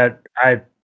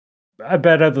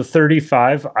of the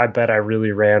 35, I bet I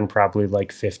really ran probably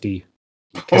like 50.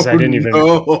 Because I didn't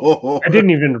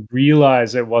even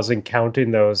realize it wasn't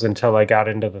counting those until I got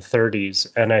into the 30s,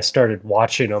 and I started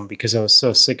watching them because I was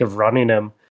so sick of running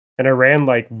them. And I ran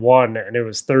like one, and it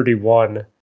was 31.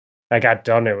 I got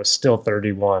done, it was still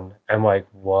 31. I'm like,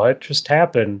 what just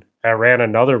happened? I ran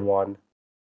another one,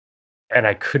 and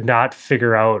I could not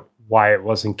figure out why it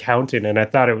wasn't counting. And I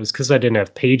thought it was because I didn't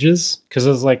have pages. Because I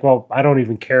was like, well, I don't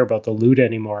even care about the loot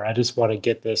anymore. I just want to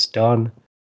get this done.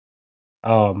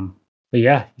 But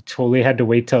yeah, you totally had to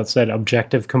wait till it said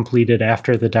objective completed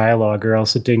after the dialogue, or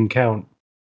else it didn't count.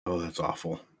 Oh, that's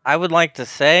awful. I would like to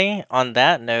say, on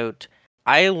that note,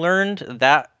 I learned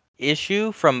that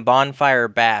issue from Bonfire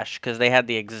Bash, because they had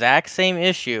the exact same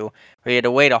issue where you had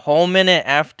to wait a whole minute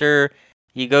after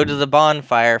you go to the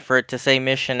bonfire for it to say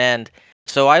mission end.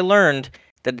 So I learned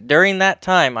that during that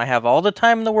time, I have all the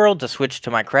time in the world to switch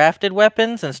to my crafted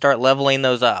weapons and start leveling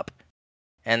those up.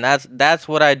 And that's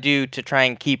what I do to try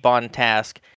and keep on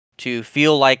task, to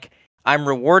feel like I'm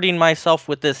rewarding myself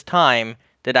with this time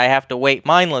that I have to wait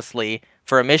mindlessly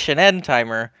for a mission end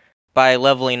timer by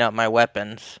leveling up my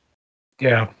weapons.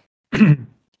 Yeah.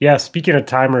 Yeah, speaking of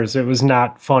timers, it was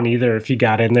not fun either if you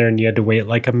got in there and you had to wait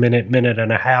like a minute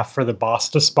and a half for the boss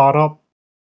to spawn up.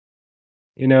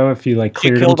 You know, if you like You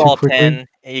cleared killed them too all quickly. 10.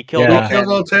 You killed Yeah. all We 10.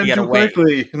 killed all 10 you gotta too wait.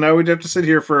 quickly. Now we'd have to sit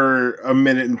here for a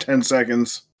minute and 10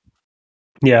 seconds.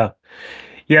 Yeah.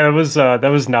 Yeah, that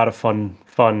was not a fun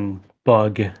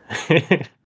bug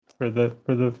for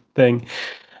the thing.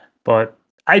 But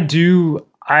I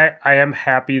am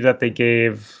happy that they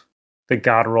gave the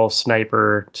God Roll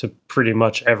Sniper to pretty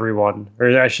much everyone.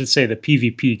 Or I should say the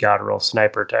PvP God Roll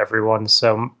Sniper to everyone.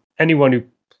 So anyone who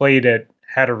played it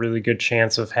had a really good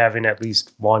chance of having at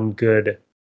least one good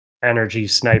energy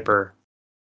sniper.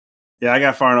 Yeah, I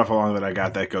got far enough along that I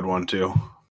got that good one too.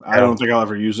 I Yeah. don't think I'll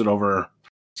ever use it over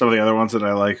some of the other ones that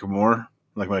I like more,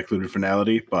 like my Occluded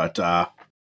Finality, but I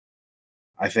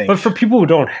think. But for people who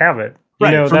don't have it, you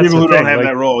right, know, for that's people the who don't thing, have like,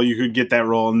 that role, you could get that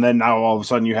role, and then now all of a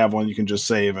sudden you have one you can just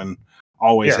save and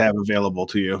always Yeah. have available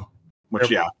to you. Which,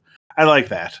 Yep. yeah, I like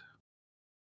that.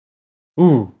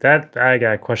 Ooh, that I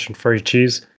got a question for you,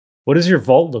 Cheese. What does your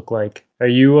vault look like? Are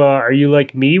you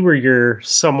like me, where you're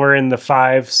somewhere in the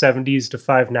 570s to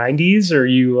 590s, or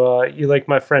you like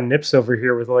my friend Nips over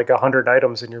here with like 100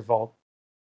 items in your vault?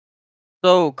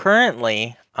 So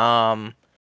currently, I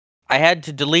had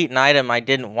to delete an item I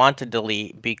didn't want to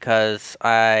delete because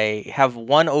I have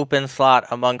one open slot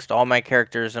amongst all my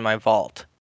characters in my vault.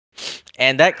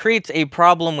 And that creates a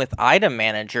problem with item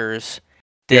managers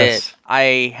that Yes.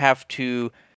 I have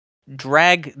to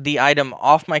drag the item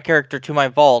off my character to my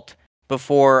vault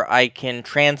before I can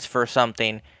transfer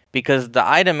something, because the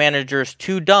item manager is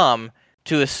too dumb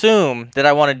to assume that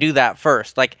I want to do that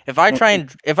first. Like if I try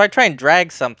and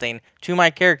drag something to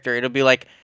my character, it'll be like,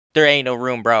 there ain't no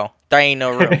room, bro. There ain't no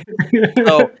room.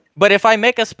 So, but if I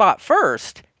make a spot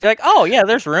first, they're like, oh yeah,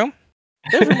 there's room.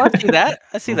 There's room. I see that.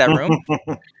 I see that room.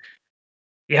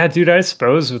 Yeah, dude, I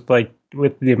suppose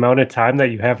with the amount of time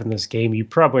that you have in this game, you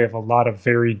probably have a lot of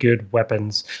very good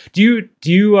weapons. Do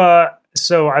you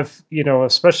so I've,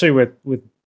 especially with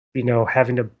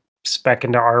having to spec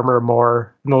into armor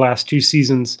more in the last 2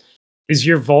 seasons, is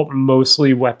your vault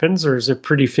mostly weapons, or is it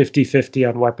pretty 50-50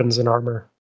 on weapons and armor?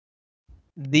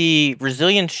 The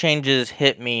resilience changes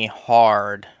hit me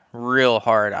hard, real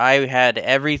hard. I had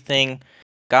everything,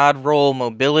 God roll,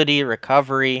 mobility,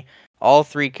 recovery, all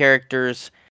 3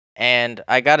 characters, and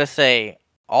I gotta say,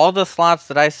 all the slots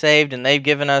that I saved and they've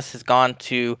given us has gone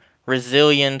to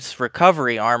resilience,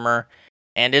 recovery armor,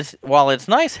 and while it's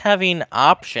nice having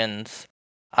options,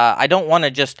 I don't want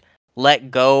to just let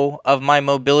go of my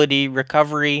mobility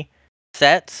recovery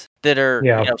sets that are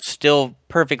Yeah. still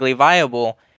perfectly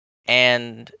viable,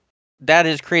 and that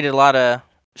has created a lot of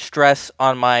stress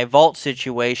on my vault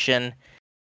situation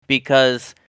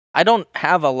because I don't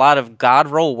have a lot of god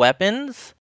roll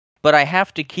weapons, but I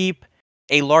have to keep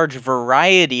a large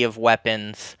variety of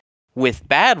weapons with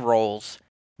bad rolls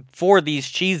for these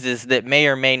cheeses that may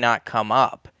or may not come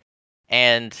up.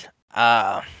 And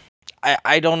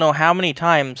I don't know how many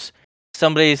times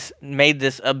somebody's made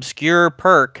this obscure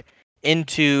perk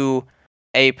into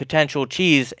a potential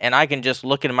cheese, and I can just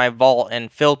look in my vault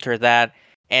and filter that,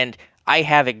 and I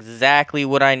have exactly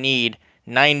what I need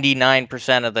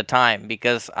 99% of the time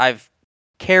because I've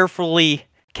carefully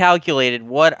calculated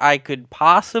what I could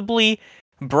possibly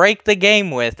break the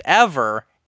game with ever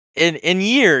in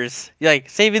years. Like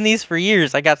saving these for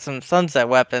years. I got some sunset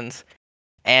weapons,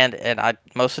 and I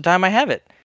most of the time I have it.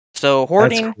 So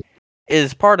hoarding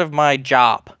is part of my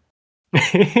job.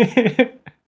 I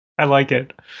like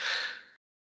it.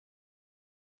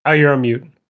 Oh, you're on mute.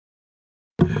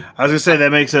 I was gonna say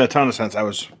that makes a ton of sense. I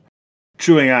was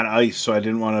chewing on ice, so I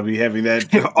didn't want to be having that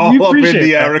all up in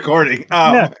the recording.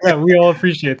 Yeah, we all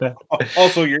appreciate that.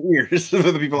 Also, your ears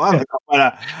for the people on the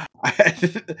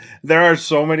but there are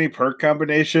so many perk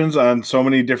combinations on so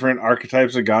many different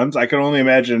archetypes of guns. I can only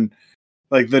imagine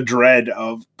like the dread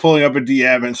of pulling up a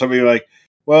DM and somebody like,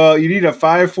 well, you need a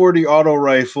 540 auto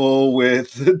rifle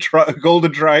with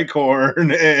golden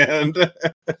tricorn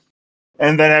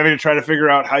and then having to try to figure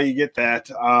out how you get that.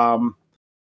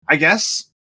 I guess,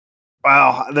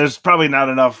 well, there's probably not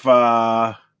enough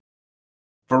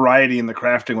variety in the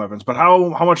crafting weapons, but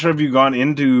how much have you gone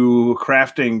into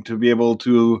crafting to be able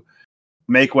to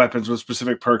make weapons with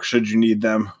specific perks should you need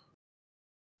them?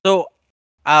 So,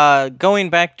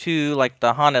 going back to like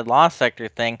the Haunted Lost Sector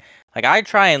thing, like I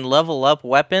try and level up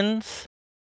weapons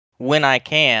when I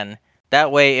can.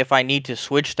 That way, if I need to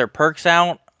switch their perks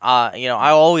out, I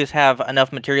always have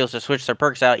enough materials to switch their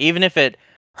perks out, even if it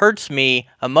hurts me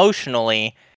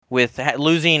emotionally with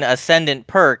losing ascendant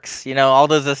perks. All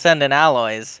those ascendant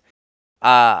alloys.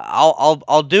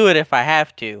 I'll do it if I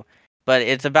have to, but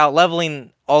it's about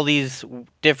leveling all these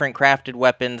different crafted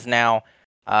weapons now,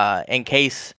 in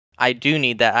case I do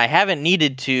need that. I haven't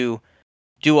needed to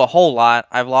do a whole lot.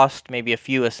 I've lost maybe a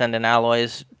few ascendant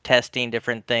alloys testing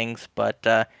different things, but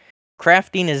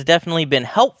crafting has definitely been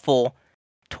helpful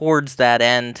towards that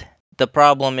end. The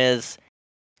problem is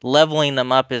leveling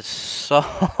them up is so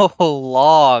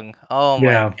long. Oh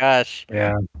my gosh.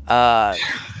 Yeah.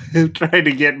 Trying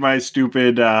to get my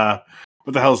stupid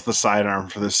what the hell's the sidearm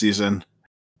for this season?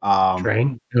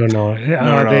 Train? No.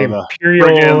 The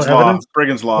Imperial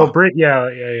Brigand's Law.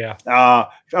 Yeah.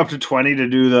 Up to 20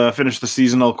 to finish the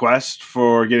seasonal quest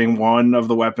for getting one of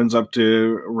the weapons up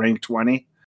to rank 20.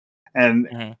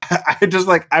 And I just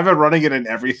I've been running it in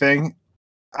everything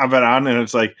I've been on, and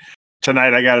it's like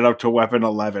tonight I got it up to weapon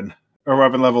level 11,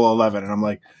 and I'm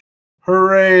like,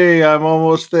 hooray, I'm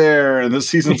almost there, and the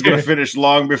season's gonna finish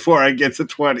long before I get to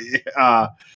 20.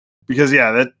 Because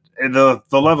the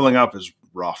leveling up is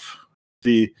rough.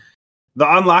 The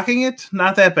unlocking it,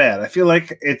 not that bad. I feel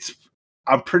like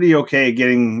I'm pretty okay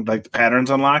getting the patterns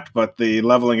unlocked, but the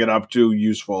leveling it up to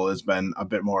useful has been a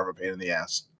bit more of a pain in the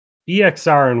ass.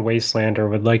 EXR and Wastelander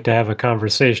would like to have a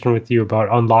conversation with you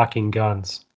about unlocking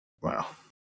guns. Wow.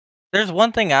 There's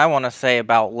one thing I want to say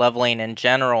about leveling in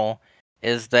general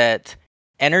is that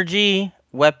energy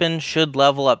weapons should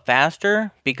level up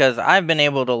faster, because I've been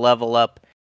able to level up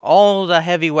all the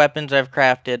heavy weapons I've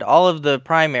crafted, all of the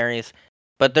primaries,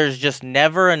 but there's just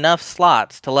never enough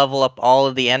slots to level up all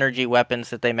of the energy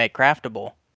weapons that they make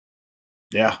craftable.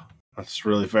 Yeah, that's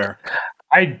really fair.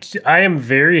 I am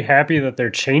very happy that they're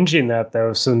changing that,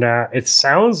 though. So now it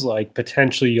sounds like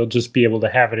potentially you'll just be able to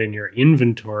have it in your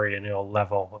inventory and it'll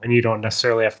level, and you don't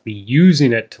necessarily have to be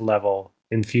using it to level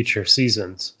in future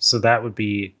seasons. So that would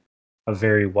be a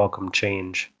very welcome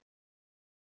change.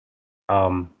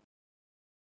 I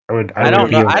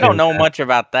don't know much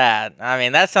about that. I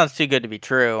mean, that sounds too good to be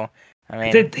true. I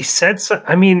mean, they said so.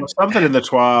 I mean, something in the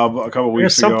TWAB a couple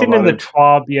weeks ago. Something in the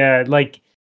TWAB, yeah.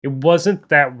 It wasn't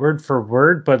that word for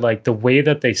word, but the way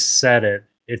that they said it,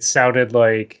 it sounded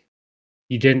like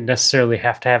you didn't necessarily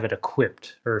have to have it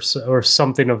equipped or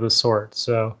something of the sort.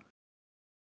 So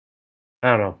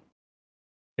I don't know.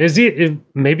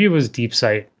 Maybe it was deep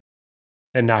sight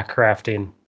and not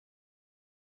crafting.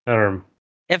 I don't know.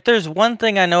 If there's one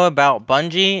thing I know about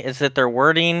Bungie, is that their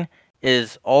wording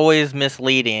is always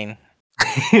misleading.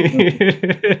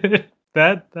 That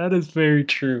is very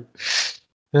true.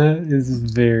 That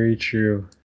is very true.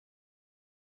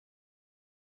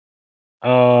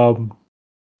 Let's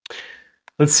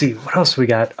see, what else we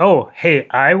got? Oh, hey,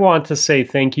 I want to say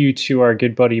thank you to our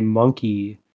good buddy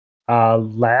Monkey.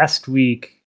 Last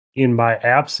week, in my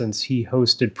absence, he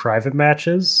hosted private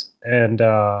matches, and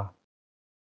a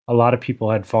lot of people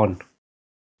had fun.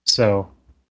 So,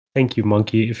 thank you,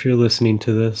 Monkey, if you're listening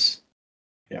to this.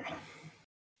 Yeah.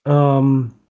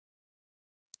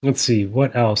 Let's see,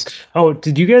 what else? Oh,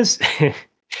 did you guys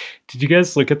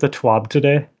look at the TWAB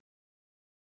today?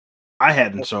 I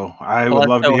hadn't, so I would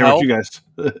love to hear what you guys.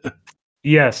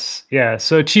 Yes, yeah.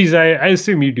 So, Cheese, I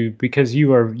assume you do, because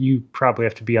you probably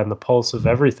have to be on the pulse of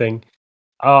everything.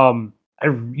 I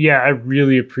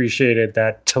really appreciated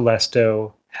that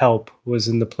Telesto help was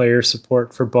in the player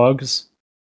support for bugs.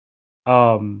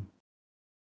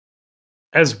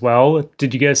 as well,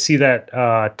 did you guys see that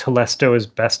Telesto is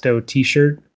Besto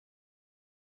t-shirt?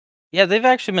 Yeah, they've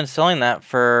actually been selling that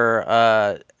for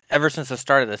ever since the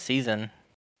start of the season.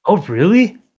 Oh,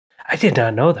 really? I did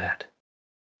not know that.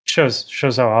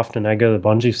 Shows how often I go to the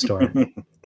Bungie store.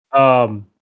 I'm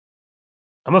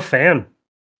a fan.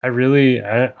 I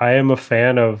am a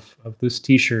fan of this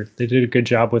t-shirt. They did a good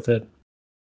job with it.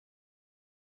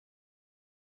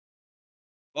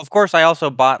 Of course, I also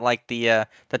bought like the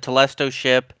Telesto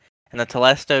ship and the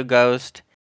Telesto Ghost,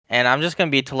 and I'm just gonna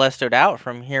be Telestoed out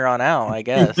from here on out, I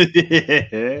guess.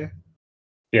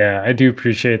 Yeah, I do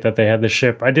appreciate that they had the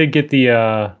ship. I did get the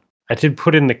I did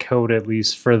put in the code at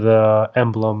least for the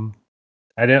emblem.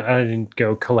 I didn't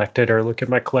go collect it or look at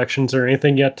my collections or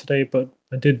anything yet today, but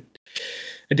I did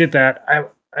that.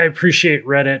 I appreciate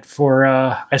Reddit for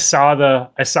I saw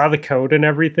the code and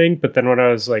everything, but then when I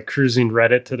was like cruising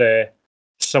Reddit today,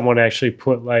 someone actually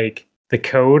put like the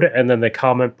code and then the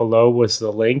comment below was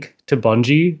the link to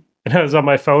Bungie. And I was on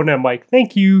my phone and I'm like,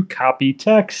 thank you, copy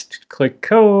text, click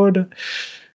code.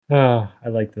 I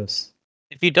like this.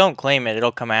 If you don't claim it,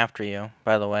 it'll come after you,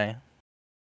 by the way.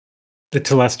 The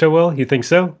Telesto will? You think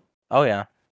so? Oh yeah.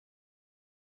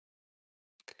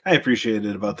 I appreciate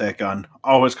it about that gun.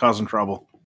 Always causing trouble.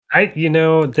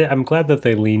 I'm glad that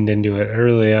they leaned into it. I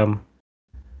really am.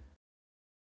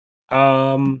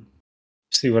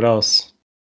 See what else.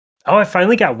 Oh, I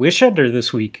finally got Wish Ender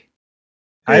this week.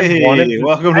 Hey,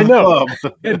 welcome to the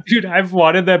club. Dude, I've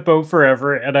wanted that boat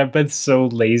forever, and I've been so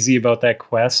lazy about that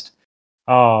quest.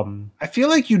 I feel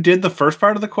like you did the first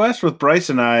part of the quest with Bryce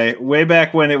and I way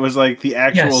back when it was like the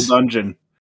actual dungeon.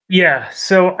 Yeah,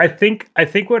 so I think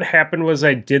what happened was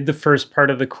I did the first part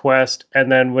of the quest,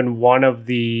 and then when one of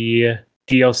the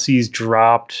DLCs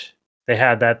dropped, they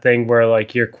had that thing where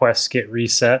like your quests get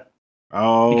reset.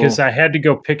 Oh, because I had to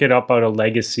go pick it up on a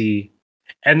legacy,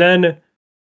 and then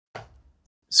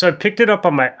so I picked it up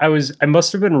on I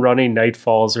must have been running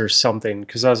Nightfalls or something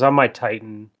because I was on my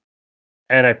Titan,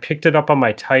 and I picked it up on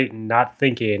my Titan, not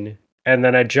thinking, and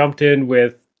then I jumped in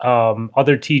with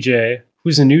other TJ,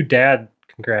 who's a new dad.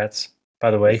 Congrats,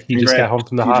 by the way. He just got home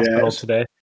from the hospital today.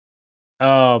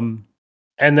 And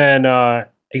then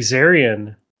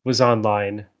Xarian was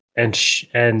online, and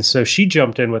so she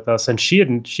jumped in with us, and she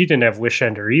didn't have Wish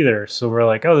Ender either. So we're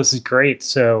like, oh, this is great.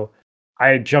 So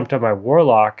I jumped on my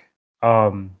Warlock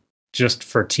just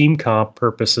for team comp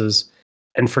purposes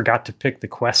and forgot to pick the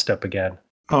quest up again.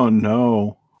 Oh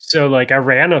no. So like I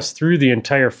ran us through the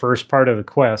entire first part of the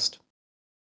quest.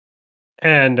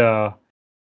 And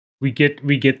we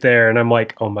get there and I'm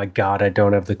like, oh my god, I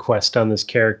don't have the quest on this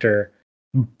character.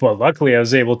 But luckily I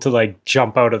was able to like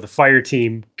jump out of the fire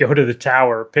team, go to the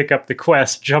tower, pick up the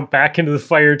quest, jump back into the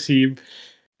fire team,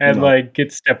 and like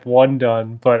get step 1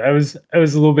 done. But I was a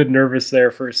little bit nervous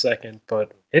there for a second,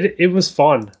 but it was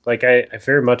fun. Like I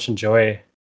very much enjoy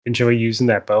using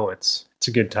that bow. It's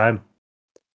a good time.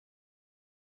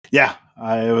 Yeah,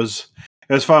 it was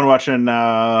fun watching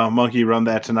Monkey run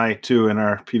that tonight too in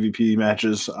our PvP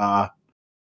matches.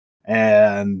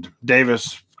 And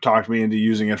Davis talked me into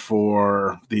using it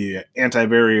for the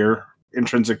anti-barrier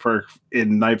intrinsic perk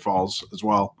in Nightfalls as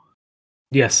well.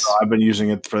 Yes, so I've been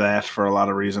using it for that for a lot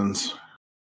of reasons.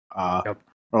 For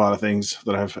a lot of things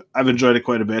that I've enjoyed it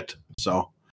quite a bit. So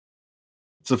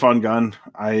it's a fun gun.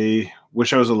 I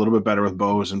wish I was a little bit better with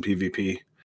bows in PvP.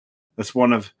 That's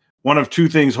one of 2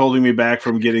 things holding me back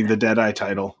from getting the Deadeye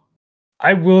title.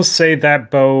 I will say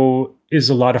that bow is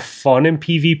a lot of fun in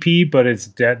PvP, but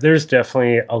there's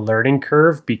definitely a learning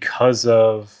curve because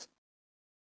of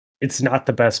it's not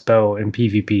the best bow in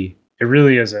PvP. It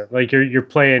really isn't. Like you're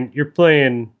playing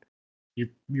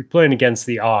against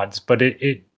the odds, but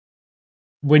it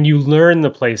when you learn the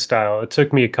play style, it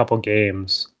took me a couple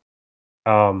games.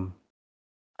 I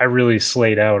really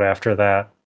slayed out after that.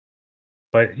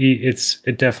 But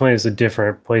it definitely is a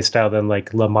different playstyle than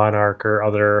like Le Monarch or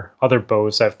other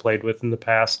bows I've played with in the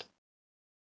past.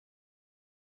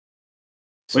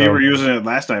 Well, you were using it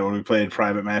last night when we played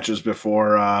private matches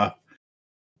before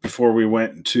we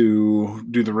went to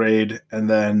do the raid, and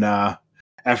then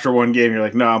after one game, you're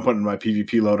like, "No, I'm putting my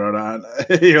PvP loadout on."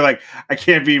 You're like, "I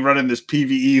can't be running this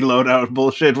PvE loadout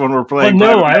bullshit when we're playing."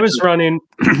 Well, no, I was running.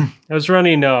 I wasn't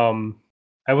running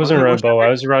bow. I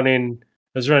was running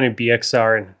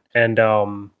BXR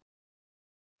and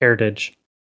Heritage,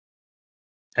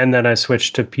 and then I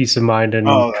switched to Peace of Mind and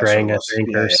Drang, I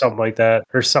think, or something like that,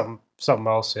 or something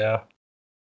else. Yeah.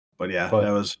 But that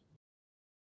was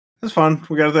fun.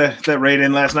 We got that raid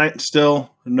in last night.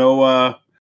 Still no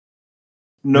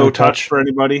touch for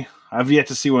anybody. I've yet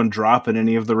to see one drop in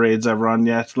any of the raids I've run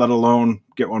yet, let alone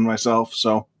get one myself.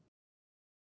 So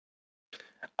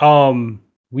I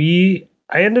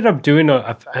ended up doing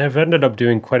I've ended up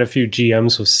doing quite a few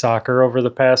GMs with soccer over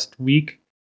the past week.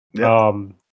 Yep.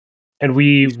 And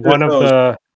You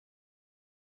should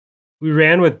we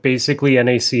ran with basically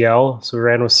NaCl, so we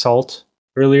ran with salt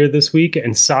earlier this week.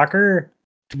 And soccer,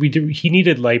 he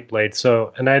needed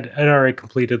Lightblade, and I'd already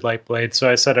completed Lightblade, so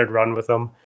I said I'd run with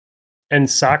him. And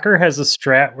soccer has a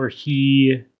strat where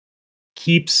he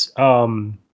keeps all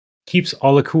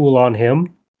the cool on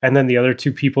him, and then the other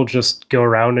two people just go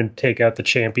around and take out the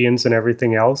champions and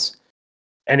everything else.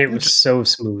 And it was so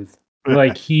smooth.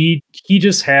 Like he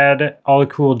just had all the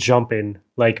cool jumping,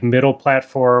 like middle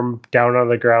platform, down on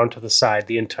the ground to the side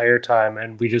the entire time,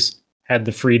 and we just had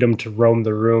the freedom to roam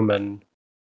the room and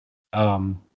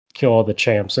kill all the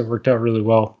champs. It worked out really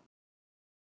well.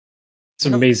 It's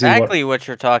amazing. Exactly what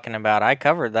you're talking about. I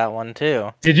covered that one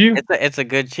too. Did you? It's a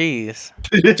good cheese.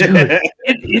 Dude,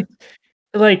 it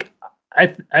like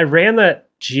I ran that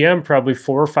GM probably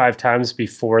 4 or 5 times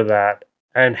before that,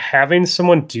 and having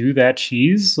someone do that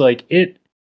cheese, like it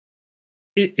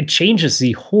changes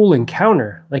the whole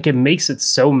encounter. Like it makes it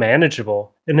so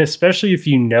manageable. And especially if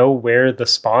you know where the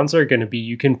spawns are going to be,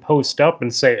 you can post up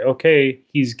and say, okay,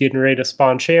 he's getting ready to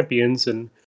spawn champions, and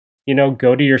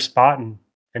go to your spot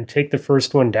and take the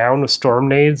first one down with storm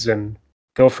nades and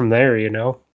go from there,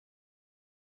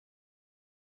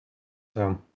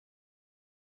 So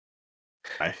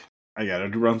I gotta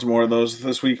run some more of those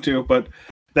this week too, but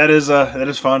that is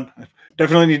fun.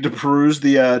 Definitely need to peruse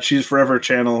the Cheese Forever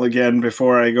channel again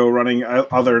before I go running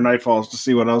other Nightfalls to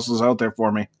see what else is out there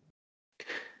for me.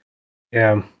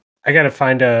 Yeah, I gotta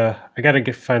find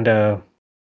a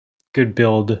good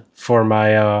build for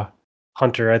my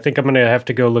hunter. I think I'm gonna have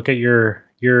to go look at your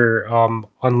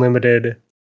unlimited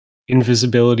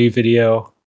invisibility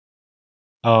video.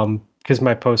 Because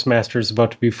my postmaster is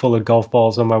about to be full of golf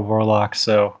balls on my warlock,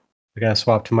 so I gotta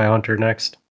swap to my hunter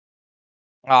next.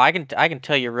 Oh, I can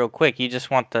tell you real quick. You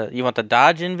just want the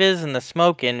dodge invis and the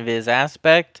smoke invis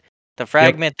aspect, the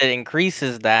fragment that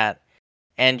increases that,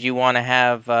 and you want to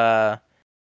have the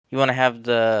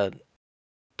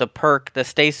perk, the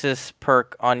stasis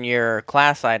perk on your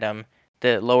class item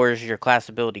that lowers your class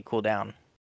ability cooldown.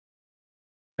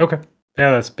 Okay.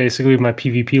 Yeah, that's basically my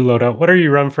PvP loadout. What are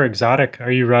you running for exotic?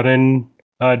 Are you running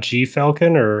G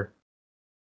Falcon or?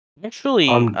 Actually,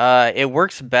 it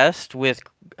works best with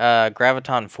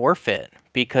Graviton Forfeit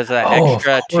because that Oh,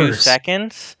 extra of 2 course.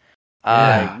 seconds.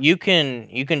 Yeah. You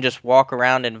can just walk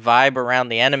around and vibe around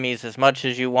the enemies as much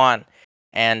as you want,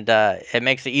 and it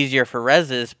makes it easier for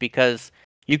reses because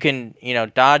you can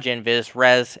dodge invis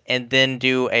res and then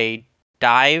do a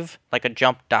dive, like a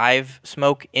jump dive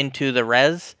smoke into the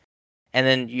res, and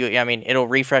then it'll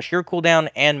refresh your cooldown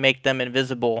and make them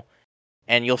invisible,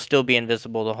 and you'll still be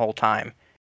invisible the whole time.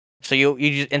 So you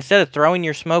just, instead of throwing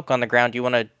your smoke on the ground, you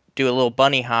want to do a little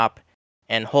bunny hop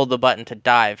and hold the button to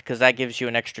dive because that gives you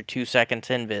an extra 2 seconds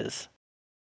invis.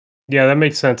 Yeah, that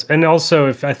makes sense. And also,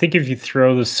 if you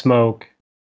throw the smoke,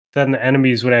 then the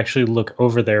enemies would actually look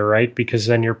over there, right? Because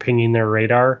then you're pinging their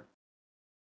radar.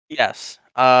 Yes.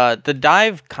 The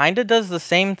dive kind of does the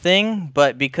same thing,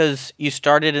 but because you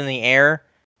started in the air,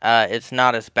 it's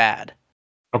not as bad.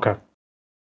 Okay.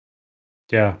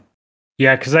 Yeah.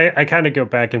 Yeah, because I kind of go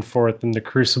back and forth in the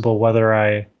Crucible whether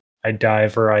I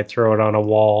dive or I throw it on a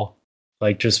wall,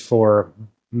 like just for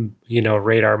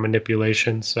radar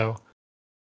manipulation. So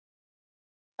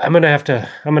I'm gonna have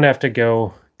to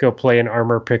go play an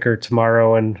armor picker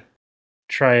tomorrow and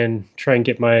try and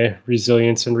get my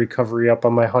resilience and recovery up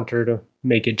on my hunter to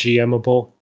make it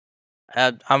GMable.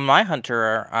 On my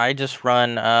hunter, I just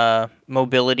run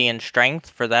mobility and strength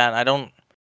for that.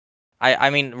 I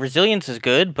mean, resilience is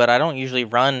good, but I don't usually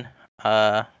run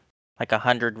like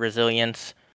 100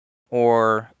 resilience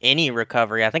or any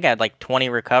recovery. I think I had like 20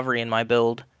 recovery in my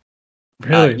build.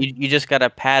 Really? You just gotta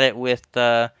pad it with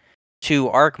 2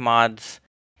 arc mods,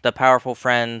 the powerful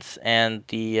friends and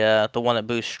the one that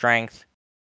boosts strength.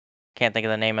 Can't think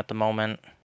of the name at the moment.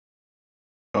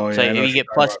 Oh yeah. So you get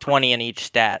plus 20 in each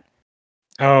stat.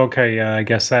 Oh, okay. Yeah, I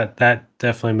guess that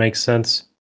definitely makes sense.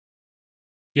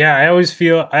 Yeah, I always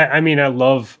feel. I mean, I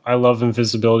love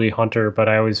Invisibility Hunter, but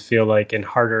I always feel like in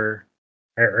harder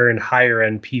or in higher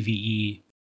end PVE,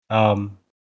 I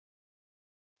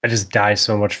just die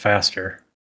so much faster.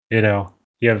 You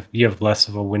have less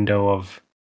of a window of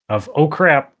oh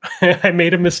crap, I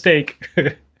made a mistake.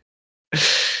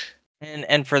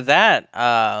 And for that,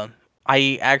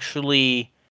 I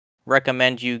actually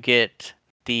recommend you get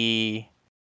the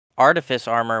Artifice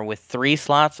armor with 3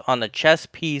 slots on the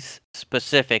chest piece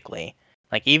specifically.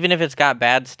 Like even if it's got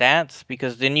bad stats,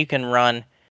 because then you can run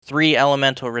 3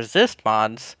 elemental resist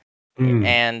mods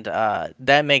and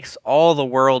that makes all the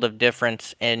world of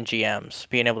difference in GMs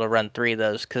being able to run 3 of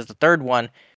those. Because the third one,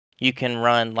 you can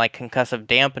run like concussive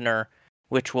dampener,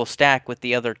 which will stack with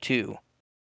the other 2.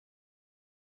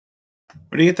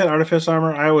 Where do you get that artifice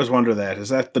armor? I always wonder that. Is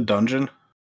that the dungeon?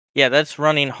 Yeah, that's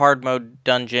running hard mode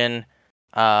dungeon.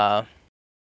 The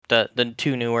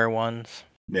 2 newer ones.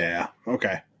 Yeah.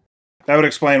 Okay. That would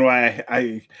explain why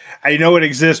I know it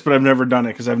exists, but I've never done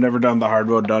it because I've never done the hard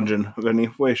mode dungeon of any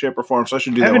way, shape, or form. So I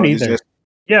should do that one of these days.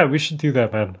 Yeah, we should do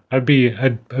that, man. I'd be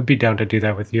down to do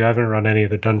that with you. I haven't run any of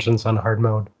the dungeons on hard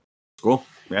mode. Cool.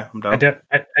 Yeah, I'm down.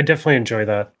 I definitely enjoy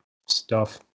that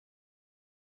stuff.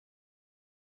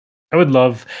 I'd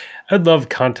love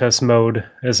contest mode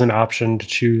as an option to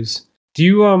choose. Do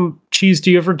you Cheese,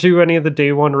 do you ever do any of the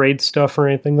day one raid stuff or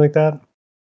anything like that?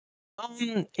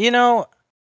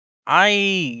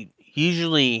 I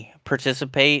usually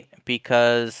participate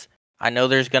because I know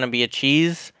there's going to be a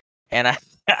cheese, and I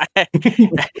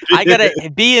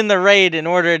gotta be in the raid in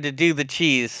order to do the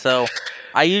cheese. So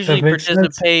I usually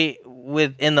participate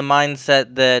in the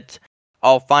mindset that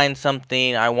I'll find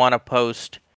something I want to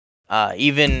post,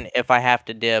 even if I have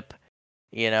to dip,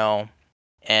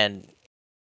 And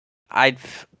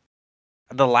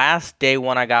the last day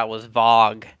one I got was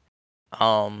Vogue,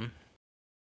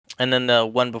 and then the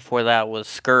one before that was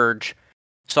Scourge.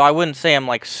 So I wouldn't say I'm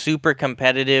like super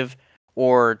competitive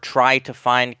or try to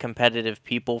find competitive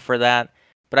people for that,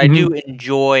 but I do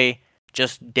enjoy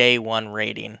just day one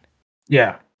raiding.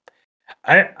 Yeah.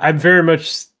 I'm very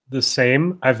much the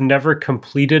same. I've never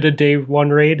completed a day one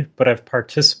raid, but I've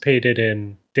participated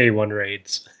in day one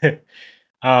raids.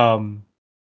 The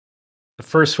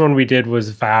first one we did was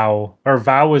Vow. Or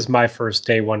Vow was my first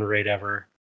day one raid ever.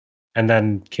 And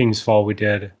then King's Fall we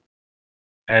did.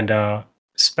 And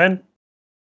spent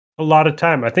a lot of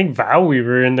time. I think Vow we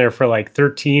were in there for like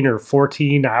 13 or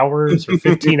 14 hours or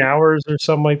 15 hours or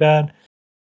something like that.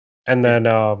 And then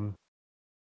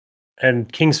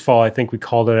and King's Fall, I think we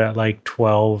called it at like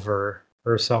 12 or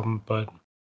something, but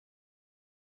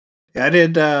yeah, I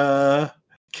did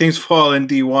King's Fall in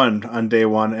D1 on day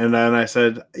one, and then I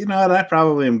said, you know what, I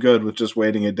probably am good with just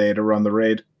waiting a day to run the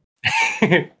raid.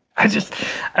 I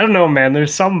don't know, man.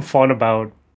 There's something fun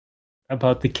about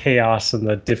the chaos and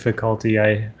the difficulty.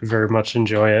 I very much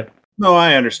enjoy it. No,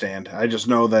 I understand. I just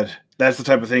know that that's the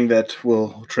type of thing that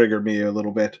will trigger me a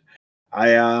little bit.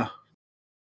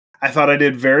 I thought I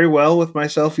did very well with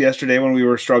myself yesterday when we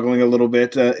were struggling a little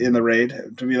bit in the raid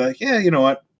to be like, yeah, you know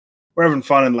what? We're having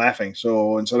fun and laughing.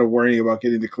 So instead of worrying about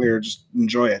getting the clear, just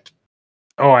enjoy it.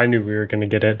 Oh, I knew we were going to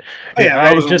get it. Oh, yeah,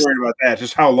 I wasn't worried about that.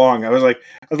 Just how long. I was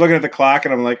looking at the clock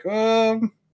and I'm like, the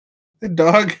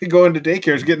dog going to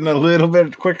daycare is getting a little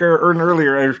bit quicker or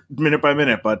earlier, minute by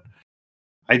minute. But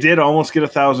I did almost get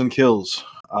 1,000 kills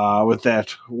with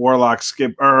that warlock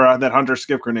skip or that hunter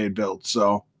skip grenade build.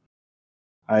 So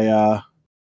that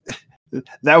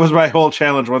was my whole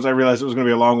challenge once I realized it was going to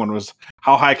be a long one, was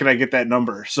how high can I get that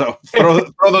number? So throw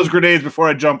those grenades before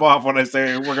I jump off when I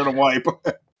say we're going to wipe.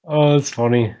 Oh, that's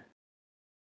funny.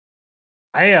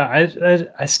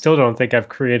 I still don't think I've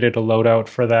created a loadout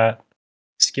for that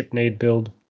skip nade build.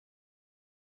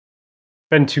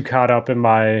 Been too caught up in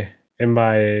my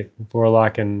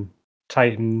warlock and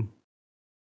titan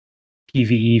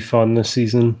PvE fun this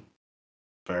season.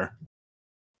 Fair.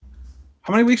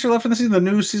 How many weeks are left in the season? The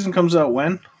new season comes out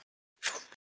when?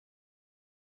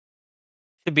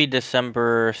 Should be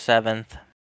December 7th.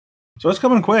 So it's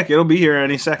coming quick. It'll be here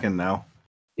any second now.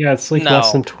 Yeah, it's like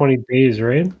less than 20 days,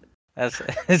 right?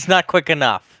 It's not quick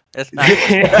enough. It's not.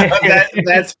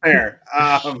 That's fair.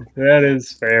 That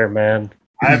is fair, man.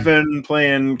 I've been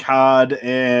playing COD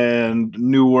and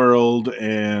New World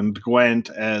and Gwent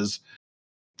as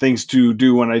things to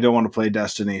do when I don't want to play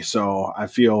Destiny. So I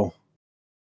feel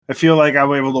like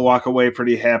I'm able to walk away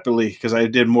pretty happily because I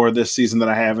did more this season than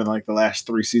I have in like the last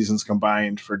 3 seasons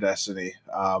combined for Destiny.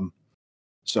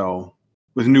 So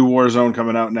with New Warzone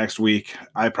coming out next week,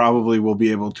 I probably will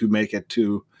be able to make it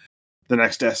to the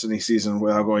next Destiny season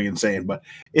without going insane. But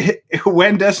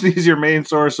when Destiny is your main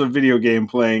source of video game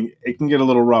playing, it can get a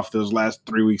little rough those last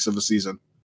 3 weeks of the season.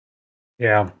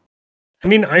 Yeah. I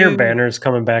mean, Iron Banner is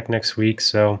coming back next week,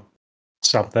 so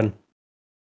something.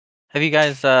 Have you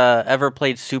guys ever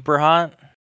played Super Hot?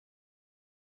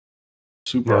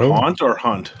 Super Haunt or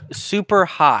Hunt? Super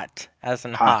Hot, as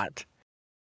in hot.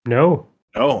 No.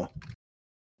 Oh.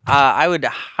 I would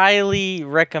highly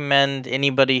recommend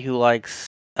anybody who likes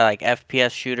like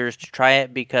FPS shooters to try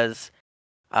it because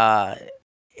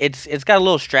it's got a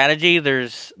little strategy.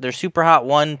 There's Super Hot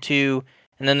 1, 2,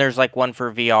 and then there's like one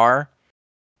for VR.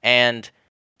 And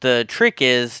the trick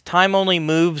is time only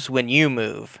moves when you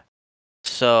move.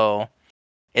 So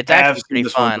it's I have actually seen pretty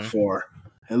this one fun. before.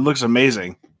 It looks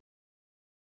amazing.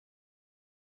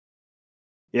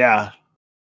 Yeah.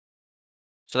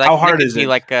 So that How that hard could is be it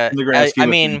like in the grand I scheme of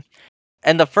things? mean,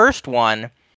 and the first one,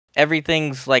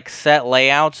 everything's like set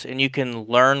layouts and you can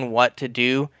learn what to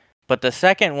do. But the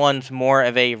second one's more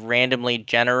of a randomly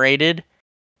generated,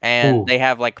 and Ooh, they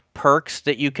have like perks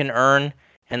that you can earn,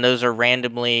 and those are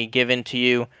randomly given to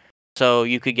you. So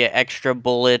you could get extra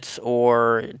bullets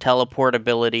or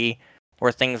teleportability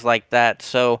or things like that.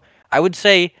 So I would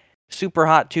say Super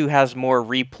Hot 2 has more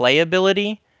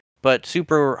replayability, but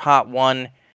Super Hot 1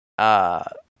 uh,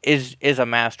 is a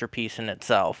masterpiece in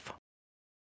itself.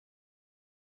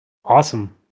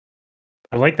 awesome.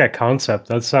 I like that concept.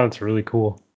 That sounds really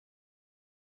cool.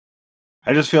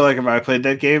 I just feel like if I played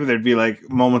that game, there'd be like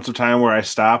moments of time where I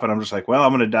stop and I'm just like, well,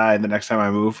 I'm gonna die the next time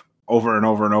I move over and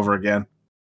over and over again.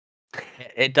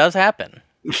 It does happen.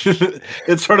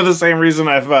 It's sort of the same reason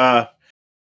I've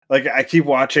like I keep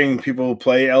watching people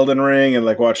play Elden Ring and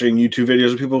like watching YouTube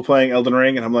videos of people playing Elden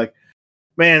Ring, and I'm like,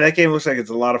 man, that game looks like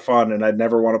it's a lot of fun, and I'd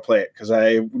never want to play it because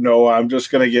I know I'm just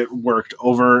gonna get worked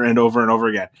over and over and over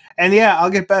again. And yeah, I'll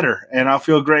get better and I'll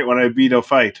feel great when I beat a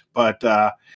fight, but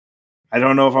I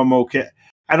don't know if I'm okay.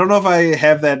 I don't know if I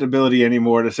have that ability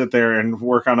anymore to sit there and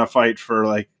work on a fight for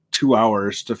like 2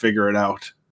 hours to figure it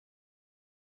out.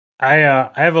 I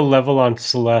have a level on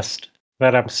Celeste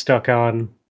that I'm stuck on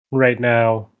right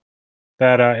now.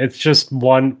 That it's just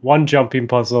one jumping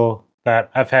puzzle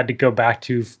that I've had to go back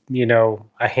to,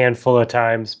 a handful of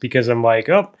times because I'm like,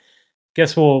 oh,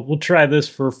 guess we'll try this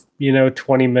for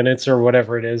 20 minutes or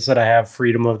whatever it is that I have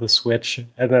freedom of the Switch,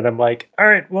 and then I'm like, all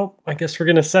right, well, I guess we're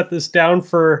gonna set this down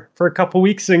for a couple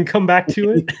weeks and come back to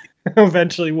it.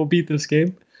 Eventually, we'll beat this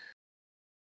game.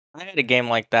 I had a game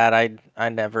like that. I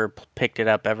never picked it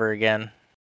up ever again.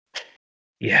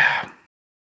 Yeah,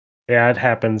 yeah, it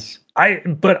happens.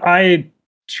 But I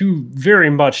too very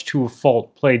much to a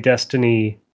fault play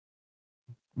Destiny,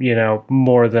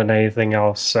 more than anything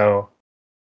else. So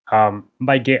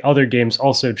my other games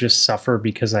also just suffer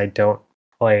because I don't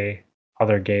play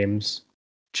other games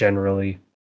generally.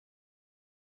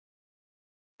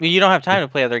 Well, you don't have time to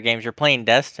play other games. You're playing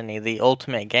Destiny, the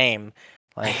ultimate game.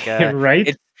 Like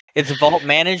Right? it's Vault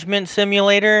Management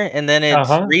Simulator, and then it's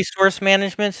Uh-huh. Resource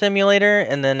Management Simulator,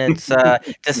 and then it's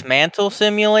Dismantle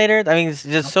Simulator. I mean, it's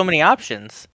just so many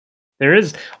options. There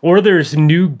is, or there's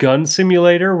new gun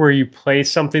simulator where you play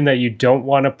something that you don't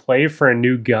want to play for a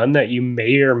new gun that you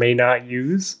may or may not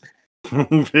use.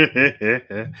 Looking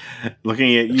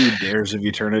at you, Dares of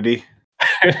Eternity.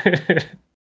 At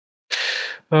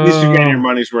least you've gotten your Oh,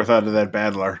 money's worth out of that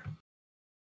Battler.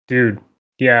 dude.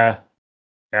 Yeah.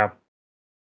 Yeah.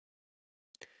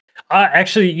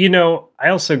 Actually, I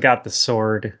also got the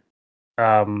sword.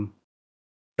 Um,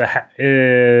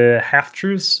 the half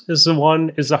truce is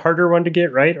the harder one to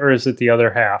get, right? Or is it the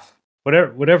other half?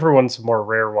 Whatever one's the more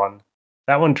rare one.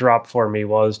 That one dropped for me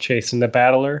while I was chasing the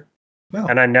battler. Well,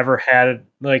 And I never had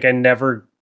I never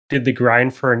did the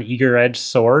grind for an eager edge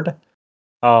sword.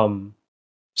 So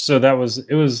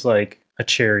it was like a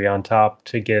cherry on top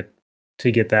to get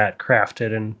that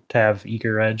crafted and to have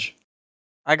eager edge.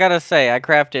 I gotta say, I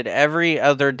crafted every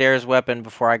other Dare's weapon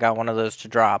before I got one of those to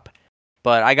drop.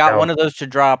 But I got Oh, one of those to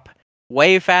drop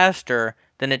way faster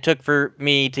than it took for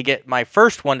me to get my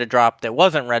first one to drop that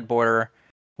wasn't Red Border,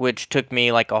 which took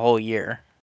me like a whole year.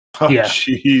 oh yeah.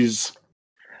 jeez.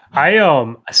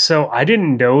 So I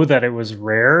didn't know that it was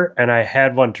rare, and I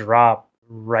had one drop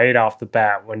right off the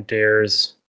bat when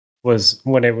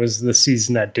it was the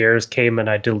season that Dares came,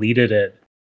 and I deleted it.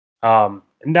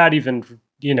 Not even,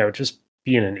 just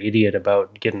being an idiot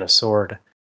about getting a sword.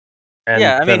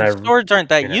 Yeah, And I then mean, swords aren't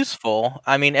that yeah. useful.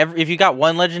 I mean, if you got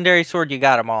one legendary sword, you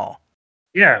got them all.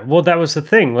 Yeah, well, that was the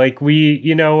thing. Like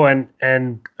we,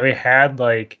 and we had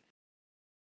like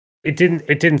it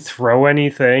didn't throw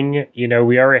anything.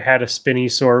 We already had a spinny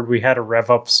sword. We had a rev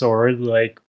up sword.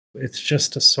 Like it's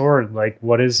just a sword. Like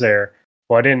what is there?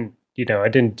 Well, I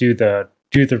didn't do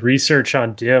the research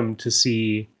on Dim to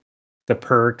see the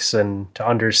perks and to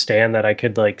understand that I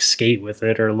could like skate with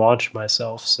it or launch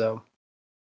myself. So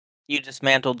You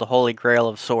dismantled the holy grail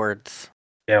of swords.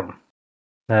 yeah,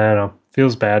 I don't know.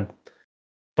 Feels bad,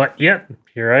 but yeah,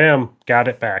 here I am. Got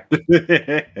it back.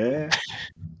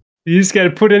 You just got to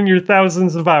put in your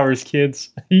thousands of hours, kids.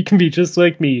 You can be just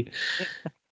like me.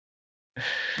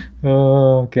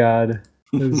 Oh God,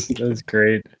 that's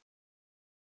great.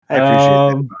 I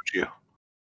appreciate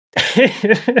that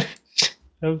about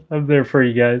you. I'm there for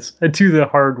you guys. I do the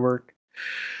hard work.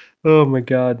 Oh my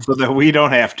God. So that we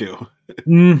don't have to.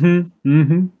 Mm-hmm.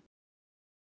 Mm-hmm.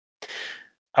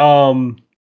 Um.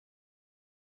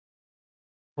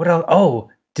 what else? Oh,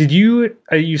 did you?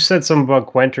 You said something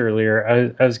about Gwent earlier.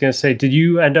 I was gonna say, did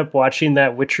you end up watching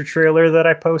that Witcher trailer that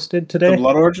I posted The today?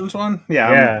 Blood Origins one?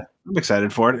 Yeah, Yeah, I'm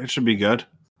excited for it. It should be good.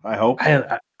 I hope.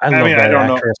 I I love mean, I that don't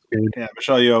know. actress, dude. Yeah,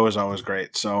 Michelle Yeoh is always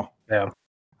great, so Yeah.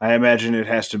 I imagine it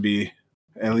has to be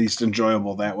at least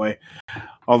enjoyable that way.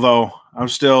 Although I'm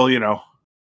still,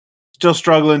 still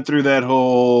struggling through that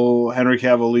whole Henry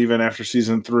Cavill leaving after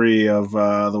season 3 of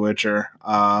The Witcher.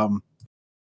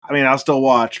 I mean, I'll still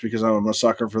watch because I'm a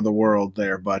sucker for the world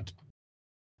there, but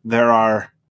there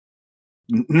are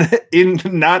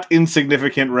not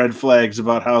insignificant red flags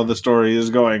about how the story is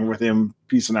going with him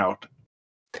peacing out.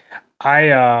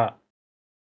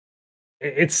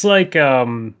 It's like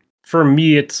for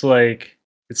me it's like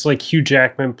Hugh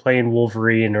Jackman playing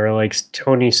Wolverine, or like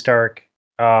Tony Stark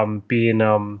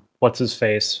being what's his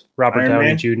face? Robert Iron Downey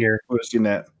Man? Jr. Who has seen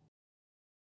that?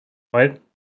 What?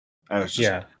 I was just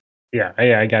Yeah.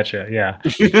 Yeah, I gotcha. Yeah.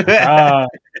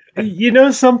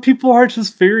 Some people are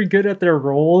just very good at their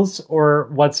roles, or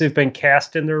once they've been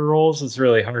cast in their roles, it's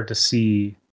really hard to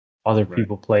see other Right.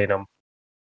 people playing them.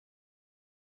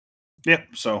 Yep.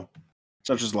 So,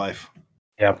 such is life.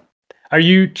 Yeah. Are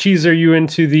you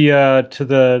into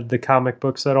the comic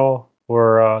books at all,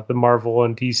 or the Marvel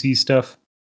and DC stuff?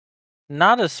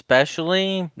 Not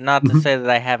especially. Not to Mhm. say that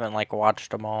I haven't like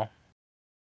watched them all.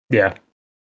 Yeah.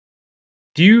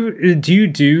 Do you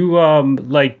do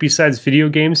like, besides video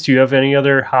games, do you have any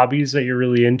other hobbies that you're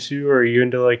really into, or are you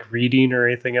into like reading or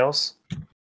anything else?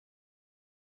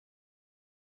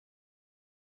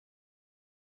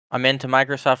 I'm into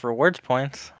Microsoft Rewards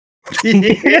points.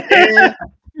 and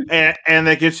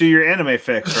that gets you your anime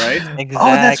fix, right? Exactly.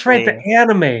 Oh, that's right, the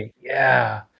anime.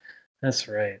 Yeah. That's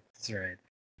right.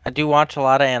 I do watch a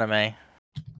lot of anime.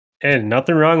 And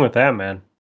nothing wrong with that, man.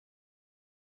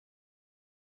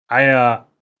 I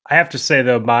have to say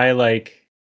though, my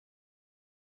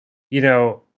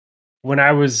when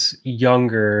I was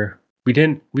younger, we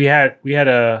had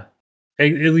at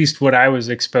least what I was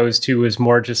exposed to was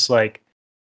more just like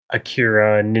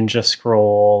Akira and Ninja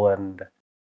Scroll and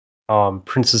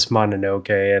Princess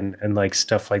Mononoke and like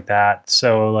stuff like that.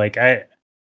 So like I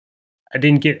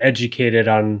didn't get educated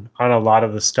on a lot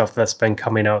of the stuff that's been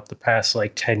coming out the past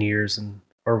like 10 years and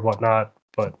or whatnot.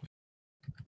 But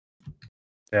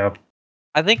yeah.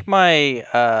 I think my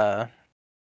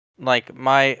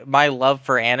my love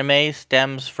for anime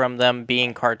stems from them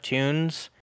being cartoons.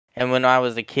 And when I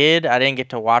was a kid, I didn't get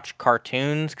to watch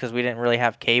cartoons because we didn't really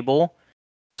have cable.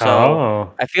 So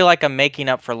Oh, I feel like I'm making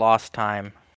up for lost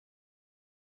time.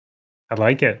 I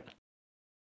like it.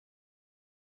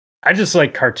 I just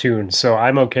like cartoons, so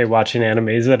I'm okay watching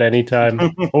animes at any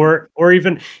time. Or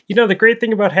even, the great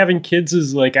thing about having kids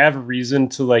is like I have a reason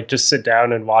to like just sit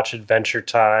down and watch Adventure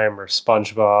Time or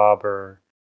SpongeBob or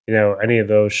any of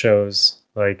those shows.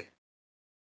 Like,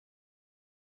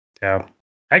 yeah.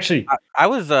 Actually, I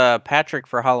was Patrick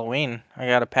for Halloween. I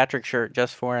got a Patrick shirt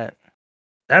just for it.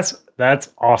 that's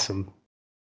awesome.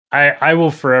 I will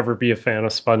forever be a fan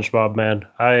of SpongeBob, man.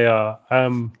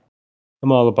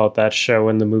 I'm all about that show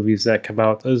and the movies that come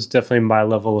out. That is definitely my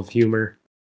level of humor.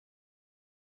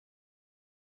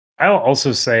 I'll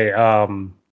also say, I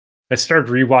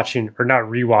started rewatching, or not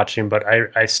rewatching, but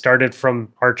I started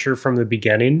from Archer from the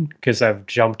beginning because I've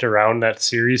jumped around that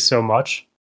series so much,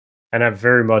 and I've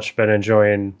very much been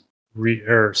enjoying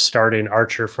starting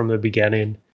Archer from the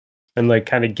beginning, and like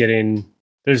kind of getting.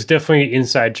 There's definitely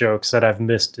inside jokes that I've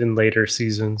missed in later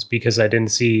seasons because I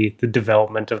didn't see the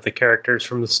development of the characters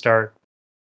from the start.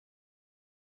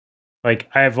 Like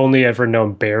I have only ever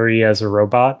known Barry as a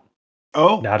robot,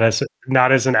 Oh, not as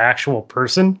an actual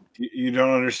person. you don't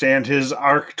understand his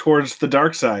arc towards the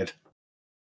dark side.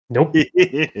 Nope.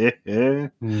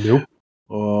 Nope.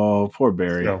 Oh, poor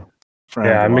Barry. So,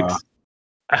 yeah, Francois.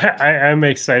 I'm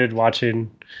excited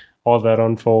watching all that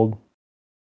unfold,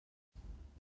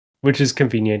 which is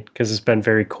convenient because it's been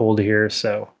very cold here.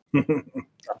 So a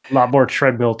lot more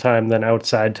treadmill time than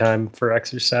outside time for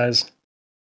exercise.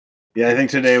 Yeah, I think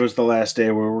today was the last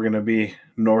day where we're going to be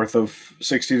north of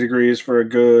 60 degrees for a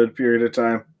good period of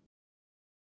time.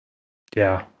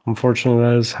 Yeah,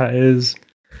 unfortunately,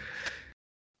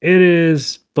 it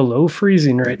is below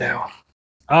freezing right now.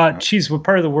 Geez, what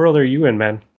part of the world are you in,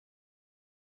 man?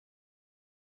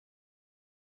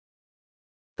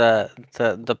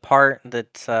 The part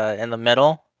that's in the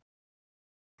middle.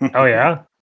 Oh yeah,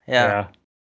 Yeah.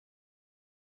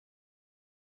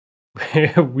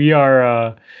 we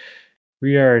are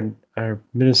in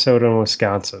Minnesota and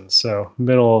Wisconsin, so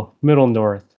middle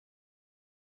north.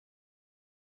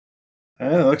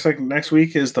 It looks like next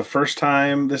week is the first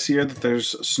time this year that there's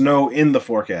snow in the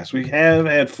forecast. We have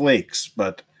had flakes,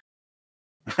 but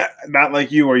Not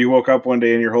like you, where you woke up one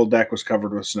day and your whole deck was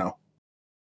covered with snow.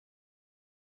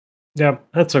 Yeah,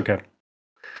 that's okay.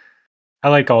 I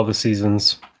like all the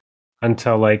seasons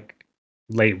until like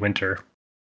late winter.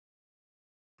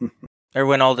 Or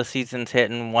when all the seasons hit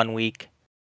in 1 week.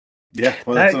 Yeah,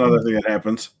 well, that's another thing that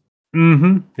happens.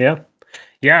 Yeah.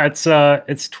 Yeah,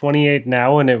 it's 28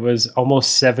 now, and it was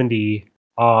almost 70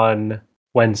 on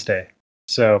Wednesday.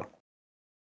 So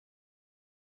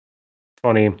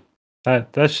funny.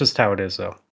 That's just how it is,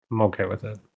 though. I'm okay with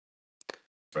it.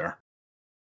 Fair.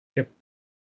 Yep.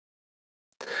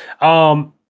 I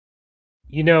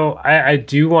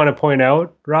do want to point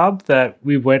out, Rob, that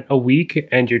we went a week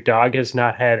and your dog has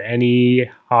not had any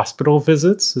hospital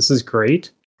visits. This is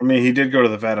great. I mean, he did go to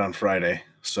the vet on Friday,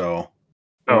 so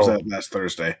or was that last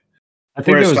Thursday? I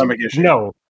think it was stomach issue.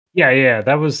 No. Yeah.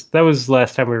 That was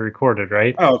last time we recorded,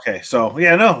 right? Oh, okay. So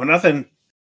yeah, no, nothing.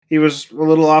 He was a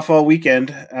little off all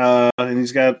weekend, and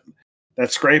he's got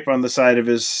that scrape on the side of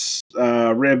his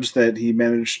ribs that he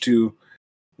managed to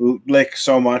lick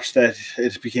so much that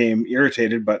it became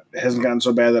irritated, but it hasn't gotten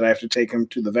so bad that I have to take him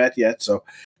to the vet yet. So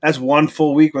that's 1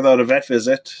 full week without a vet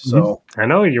visit. So I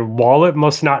know your wallet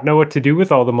must not know what to do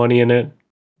with all the money in it.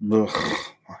 Ugh,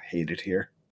 I hate it here.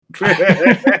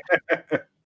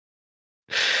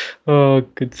 Oh,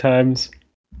 good times.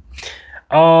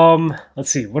 Let's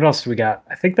see, what else do we got?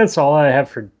 I think that's all I have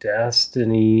for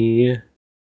Destiny.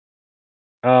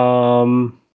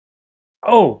 Oh,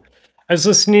 I was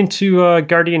listening to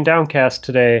Guardian Downcast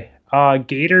today.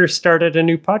 Gator started a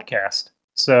new podcast.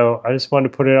 So I just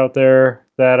wanted to put it out there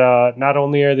that not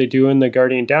only are they doing the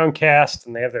Guardian Downcast,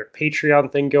 and they have their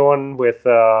Patreon thing going with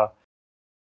I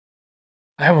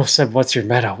almost said, "What's your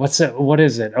meta?" What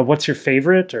is it? What's your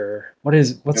favorite? Or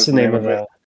what's the name of the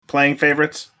Playing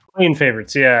favorites? Playing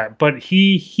favorites, yeah. But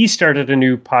he started a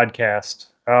new podcast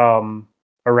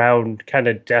around kind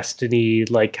of Destiny,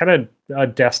 like kind of a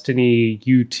Destiny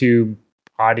YouTube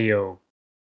audio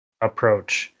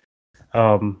approach.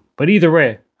 But either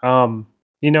way,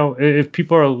 if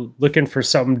people are looking for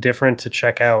something different to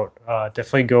check out,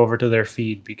 definitely go over to their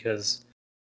feed because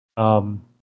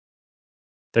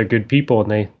they're good people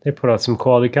and they put out some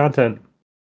quality content.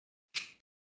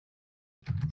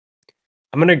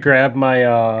 I'm gonna grab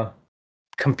my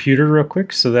computer real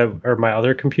quick or my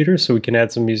other computer so we can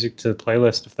add some music to the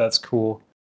playlist if that's cool.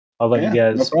 I'll let you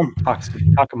guys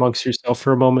talk amongst yourself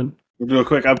for a moment. We'll do a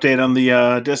quick update on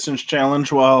the distance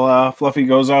challenge while Fluffy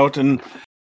goes out and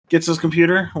gets his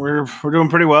computer. We're doing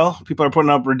pretty well. People are putting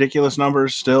up ridiculous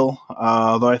numbers still,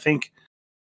 though I think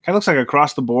kind of looks like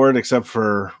across the board except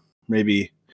for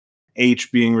maybe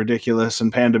H being ridiculous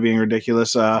and Panda being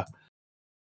ridiculous.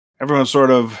 Everyone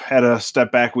sort of had a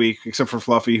step back week except for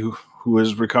Fluffy who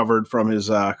has recovered from his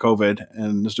COVID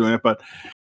and is doing it, but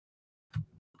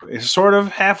it's sort of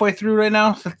halfway through right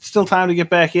now. It's still time to get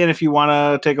back in if you want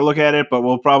to take a look at it, but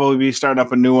we'll probably be starting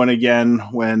up a new one again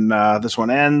when this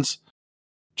one ends.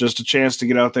 Just a chance to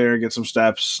get out there, get some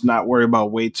steps, not worry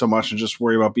about weight so much and just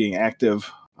worry about being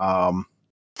active.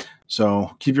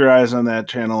 So keep your eyes on that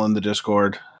channel in the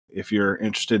Discord if you're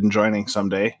interested in joining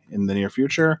someday in the near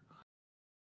future.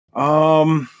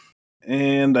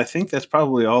 And I think that's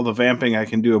probably all the vamping I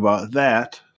can do about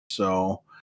that. So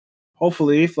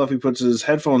hopefully Fluffy puts his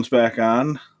headphones back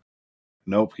on.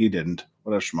 Nope, he didn't.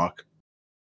 What a schmuck.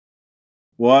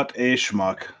 What a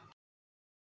schmuck.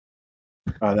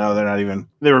 Oh, no, they're not even.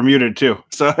 They were muted too.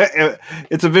 So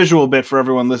it's a visual bit for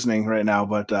everyone listening right now.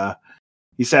 But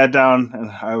he sat down, and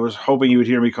I was hoping you would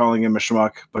hear me calling him a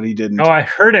schmuck, but he didn't. Oh, I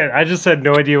heard it. I just had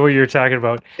no idea what you were talking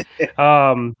about.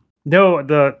 No,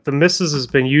 the missus has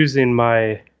been using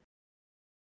my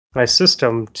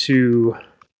system to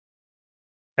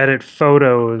edit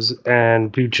photos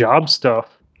and do job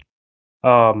stuff.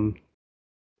 And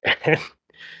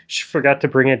she forgot to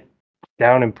bring it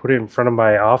down and put it in front of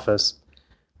my office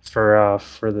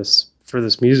for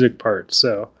this music part.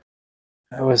 So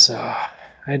I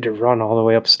had to run all the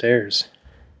way upstairs.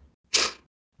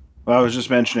 Well, I was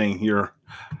just mentioning your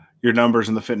numbers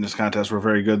in the fitness contest were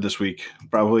very good this week.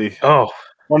 Probably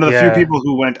one of the few people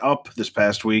who went up this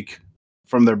past week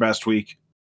from their best week.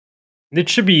 It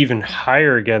should be even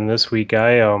higher again this week.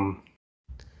 I've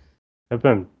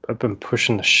been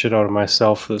pushing the shit out of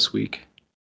myself this week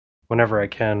whenever I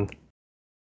can.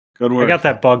 Good work. I got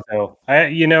that bug though.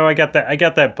 I got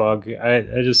that bug.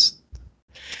 I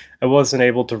wasn't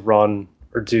able to run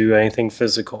or do anything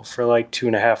physical for like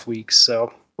 2.5 weeks,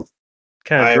 so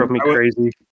kind of drove me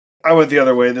crazy. I went the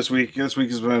other way this week. This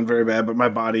week has been very bad, but my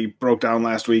body broke down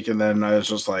last week, and then I was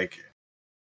just like,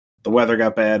 the weather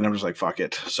got bad, and I'm just like, fuck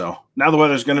it. So now the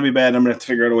weather's going to be bad, and I'm going to have to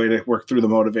figure out a way to work through the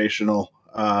motivational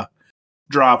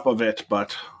drop of it,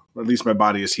 but at least my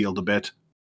body is healed a bit.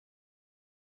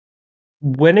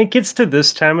 When it gets to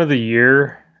this time of the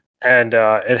year, and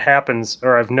it happens,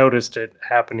 or I've noticed it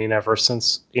happening ever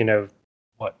since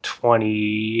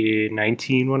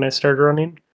 2019 when I started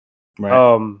running.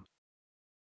 Right.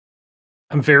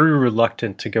 I'm very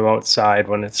reluctant to go outside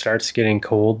when it starts getting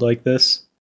cold like this,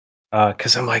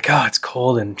 because I'm like, oh, it's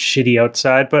cold and shitty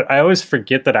outside. But I always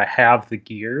forget that I have the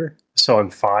gear, so I'm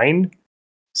fine.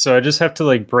 So I just have to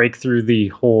like break through the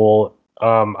whole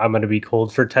I'm gonna be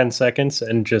cold for 10 seconds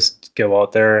and just go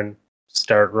out there and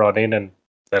start running, and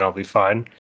then I'll be fine.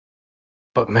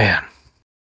 But man,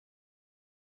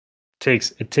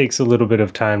 it takes a little bit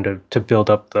of time to build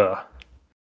up the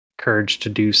courage to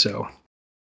do so.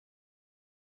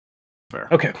 Fair.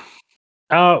 Okay.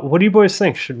 What do you boys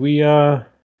think? Should we add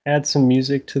some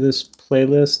music to this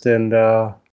playlist and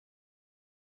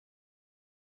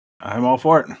I'm all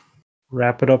for it.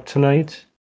 wrap it up tonight?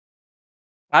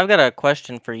 I've got a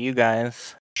question for you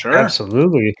guys. Sure.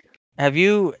 Absolutely. Have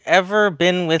you ever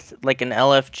been with like an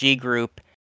LFG group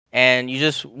and you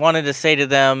just wanted to say to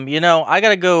them, I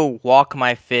gotta go walk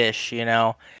my fish,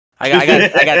 I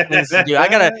got things to do. I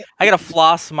gotta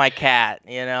floss my cat,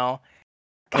 because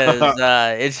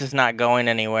it's just not going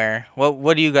anywhere.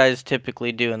 What do you guys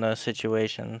typically do in those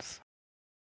situations?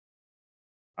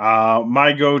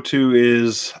 My go-to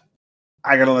is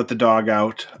I gotta let the dog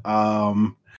out.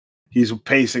 He's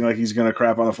pacing like he's gonna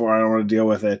crap on the floor. I don't want to deal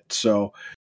with it. So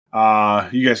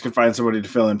you guys can find somebody to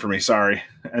fill in for me. Sorry,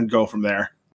 and go from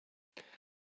there.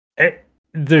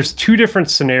 There's two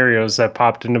different scenarios that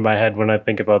popped into my head when I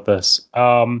think about this.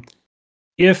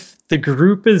 If the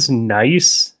group is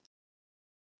nice,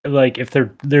 like if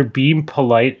they're being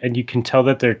polite and you can tell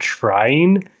that they're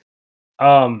trying,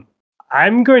 I'm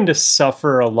going to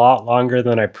suffer a lot longer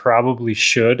than I probably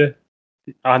should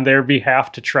on their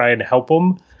behalf to try and help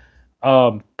them.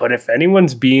 But if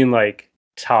anyone's being like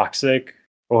toxic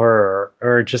or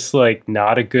just like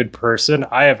not a good person,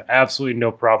 I have absolutely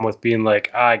no problem with being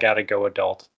like, I gotta go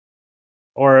adult.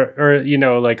 Or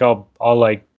like I'll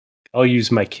use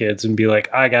my kids and be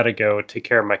like, I gotta go take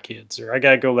care of my kids, or I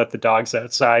gotta go let the dogs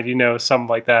outside, something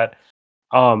like that.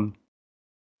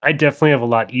 I definitely have a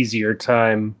lot easier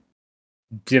time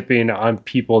dipping on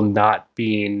people not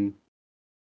being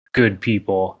good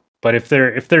people. But if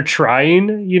they're trying,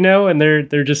 and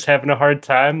they're just having a hard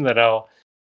time, then I'll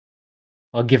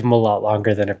give them a lot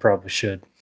longer than I probably should.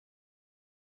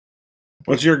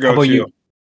 What's your How go-to? about you?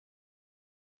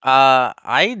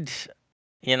 I'm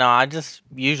just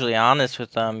usually honest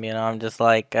with them. I'm just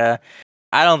like, I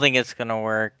don't think it's gonna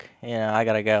work. I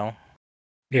gotta go.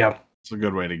 Yeah. It's a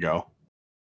good way to go.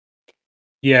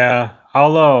 Yeah,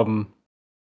 I'll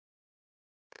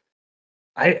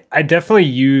I definitely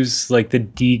use like the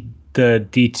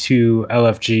D2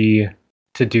 LFG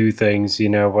to do things,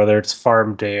 whether it's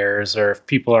farm dares or if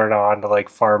people aren't on to like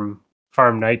farm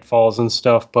nightfalls and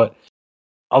stuff, but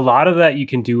a lot of that you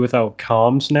can do without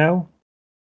comms now.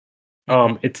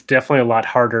 It's definitely a lot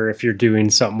harder if you're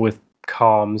doing something with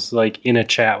comms, like in a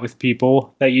chat with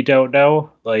people that you don't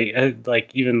know, like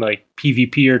even like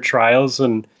PvP or trials,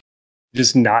 and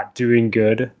just not doing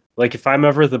good. Like if I'm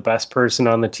ever the best person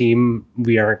on the team,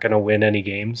 we aren't going to win any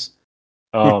games.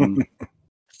 But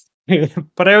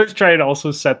I always try and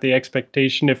also set the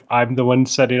expectation if I'm the one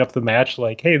setting up the match,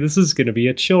 like, hey, this is going to be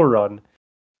a chill run.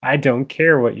 I don't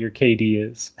care what your KD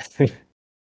is.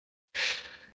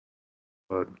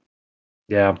 But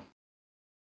yeah.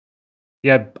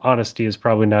 Yeah, honesty is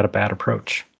probably not a bad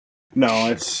approach.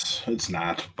 No, it's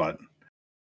not, but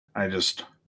I don't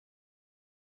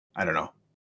know.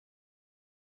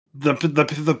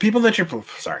 The people that you're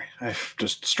sorry, I've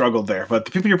just struggled there, but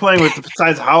the people you're playing with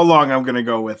decides how long I'm gonna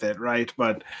go with it, right?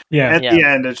 But at the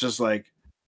end, it's just like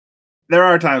there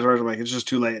are times where I'm like, it's just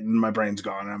too late and my brain's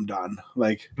gone and I'm done.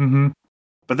 Like,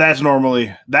 but that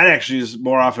actually is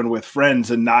more often with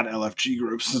friends and not LFG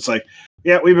groups. It's like,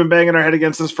 yeah, we've been banging our head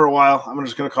against this for a while. I'm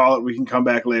just gonna call it. We can come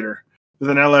back later. With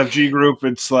an LFG group,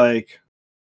 it's like,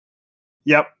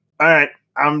 yep, all right,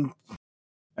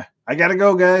 I gotta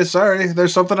go, guys. Sorry,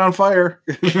 there's something on fire.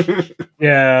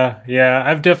 Yeah.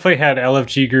 I've definitely had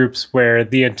LFG groups where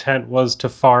the intent was to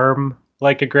farm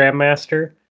like a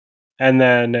grandmaster, and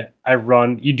then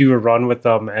you do a run with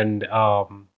them, and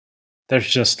there's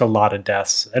just a lot of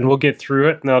deaths, and we'll get through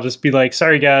it, and I'll just be like,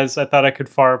 sorry guys, I thought I could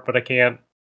farm, but I can't.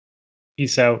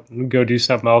 Peace out, and go do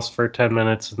something else for 10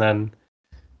 minutes, and then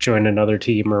join another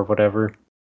team or whatever.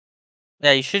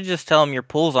 Yeah, you should just tell them your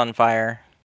pool's on fire.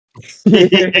 I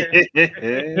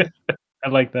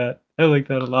like that. I like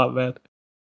that a lot, man.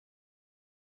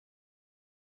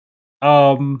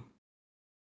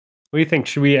 What do you think?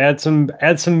 Should we add some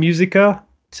musica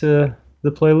to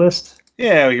the playlist?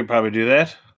 Yeah, we could probably do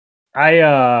that.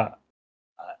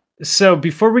 So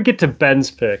before we get to Ben's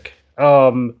pick,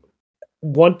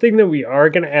 one thing that we are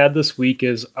going to add this week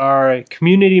is our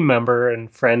community member and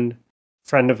friend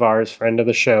of ours, friend of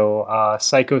the show,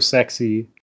 Psycho Sexy.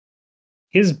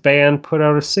 His band put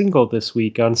out a single this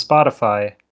week on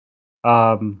Spotify.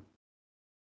 And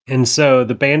so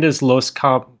the band is Los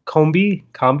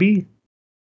Combi,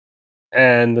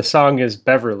 and the song is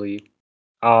Beverly.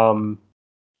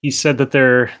 He said that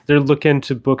they're looking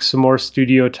to book some more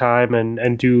studio time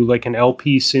and do like an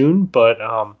LP soon, but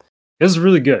it was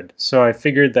really good. So I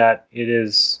figured that it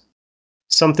is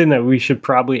something that we should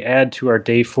probably add to our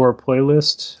Day 4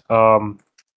 playlist.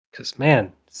 Because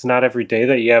man, it's not every day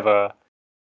that you have a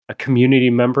community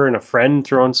member and a friend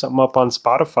throwing something up on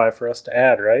Spotify for us to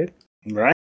add, right?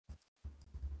 Right.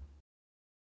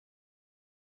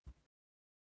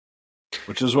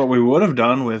 Which is what we would have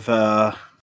done with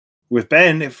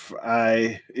Ben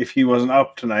if he wasn't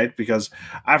up tonight, because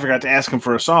I forgot to ask him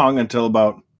for a song until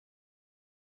about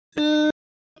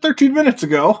 13 minutes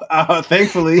ago.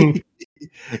 Thankfully,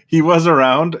 he was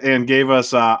around and gave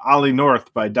us Ollie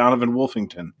North by Donovan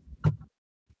Wolfington.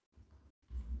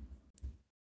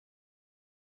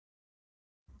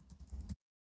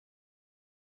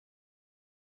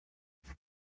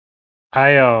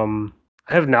 I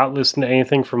have not listened to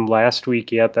anything from last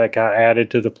week yet that got added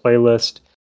to the playlist.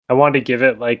 I wanted to give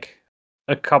it like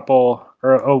a couple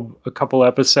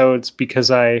episodes because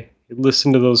I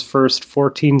listened to those first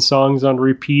 14 songs on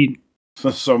repeat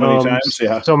so many times,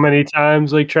 yeah. So many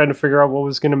times, like trying to figure out what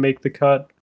was going to make the cut.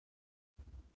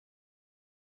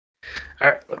 All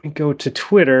right, let me go to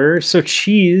Twitter. So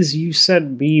Cheese, you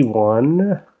sent me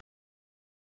one.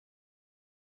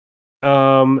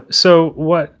 So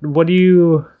what do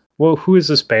you, who is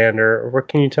this band, or what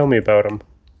can you tell me about them?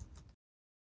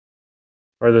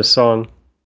 Or this song?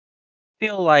 I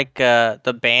feel like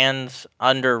the band's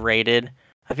underrated.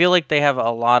 I feel like they have a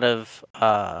lot of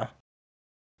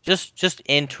just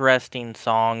interesting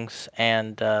songs,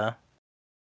 and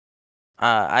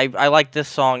I like this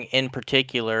song in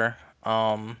particular.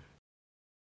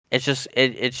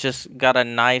 It's just got a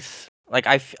nice, like,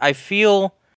 I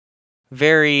feel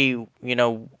very,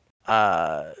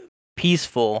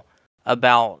 peaceful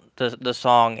about the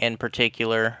song in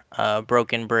particular,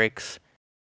 Broken Bricks.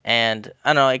 And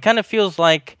I don't know, it kind of feels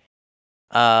like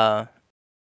that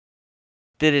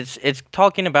it's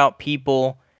talking about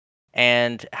people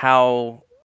and how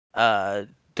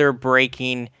they're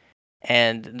breaking,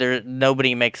 and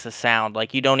nobody makes a sound,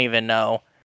 like you don't even know.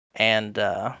 And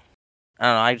I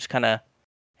don't know,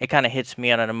 it kind of hits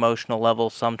me on an emotional level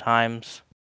sometimes.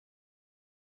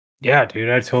 Yeah, dude,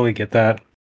 I totally get that.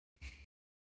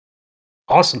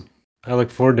 Awesome. I look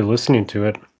forward to listening to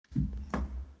it.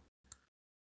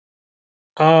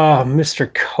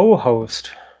 Mr.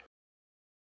 Co-host.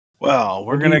 Well,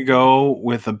 we're going to go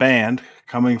with a band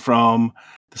coming from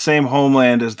the same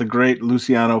homeland as the great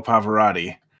Luciano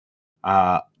Pavarotti.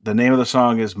 The name of the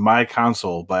song is My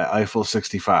Console by Eiffel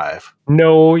 65.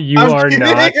 No, are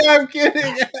not. I'm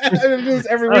kidding. I do this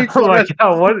every week. Oh my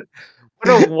God, what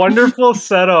a wonderful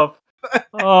setup.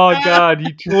 Oh God,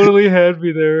 you totally had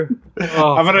me there.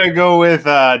 Oh. I'm going to go with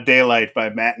Daylight by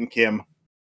Matt and Kim.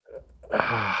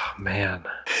 Oh, man.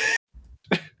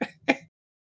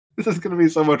 This is going to be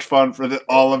so much fun for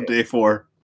all of Day 4.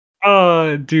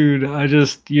 Dude,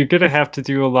 you're going to have to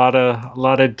do a lot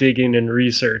of digging and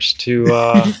research to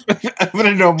I'm going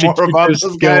to know more about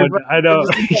this guy. I know.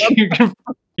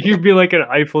 You'd be like an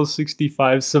Eiffel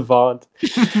 65 savant.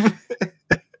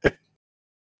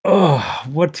 Oh,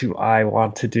 what do I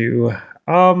want to do?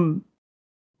 Well,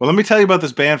 let me tell you about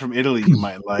this band from Italy you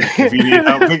might like if you need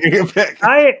help picking a pick.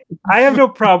 I have no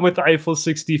problem with Eiffel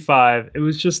 65. It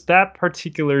was just that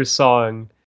particular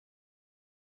song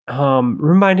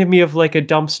reminded me of like a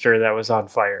dumpster that was on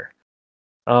fire.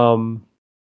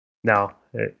 No.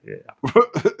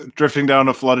 Drifting down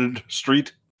a flooded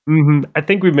street. I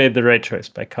think we made the right choice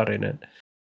by cutting it.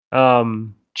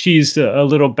 Cheese, a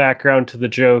little background to the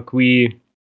joke. We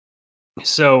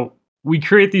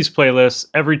create these playlists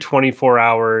every 24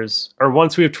 hours, or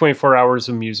once we have 24 hours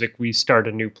of music, we start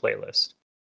a new playlist.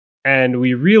 And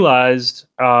we realized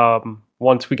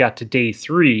once we got to day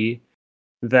 3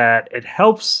 that it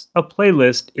helps a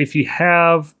playlist if you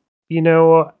have,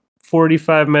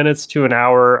 45 minutes to an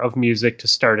hour of music to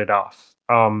start it off.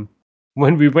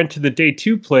 When we went to the day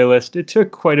 2 playlist, it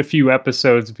took quite a few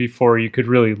episodes before you could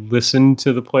really listen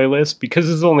to the playlist, because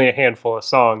there's only a handful of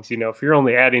songs. If you're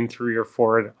only adding 3 or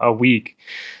 4 a week,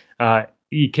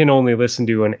 you can only listen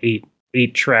to an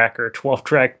 8-track or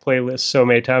 12-track playlist so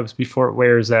many times before it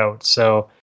wears out. So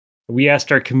we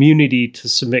asked our community to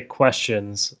submit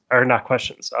questions, or not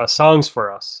questions, songs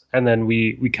for us, and then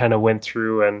we kind of went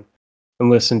through and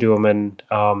listened to them. And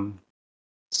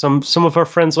some of our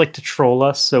friends like to troll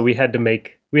us, so we had to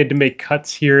make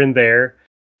cuts here and there.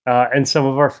 And some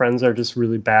of our friends are just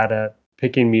really bad at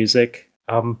picking music.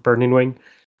 Burning Wing,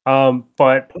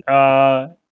 but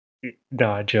no,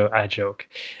 I joke.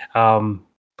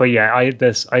 But yeah,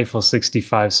 this Eiffel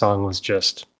 65 song was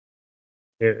just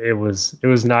it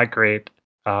was not great.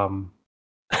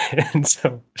 And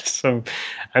so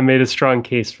I made a strong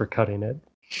case for cutting it.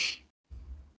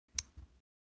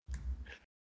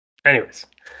 Anyways,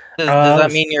 Does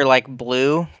that mean you're like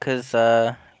blue? Because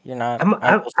you're not.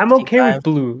 I'm okay with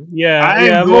blue. Yeah,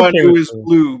 I'm I'm the one okay who with is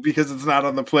blue because it's not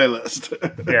on the playlist.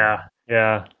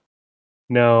 Yeah.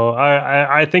 No,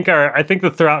 I think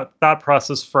the thought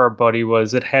process for our buddy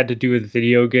was it had to do with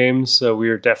video games, so we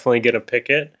were definitely gonna pick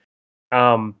it.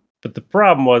 But the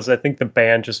problem was I think the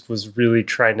band just was really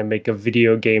trying to make a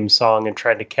video game song and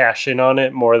trying to cash in on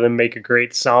it more than make a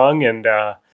great song, and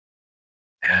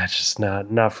it's just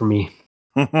not for me.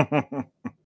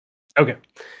 Okay.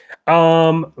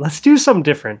 Let's do something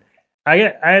different.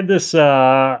 I had this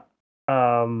Bucko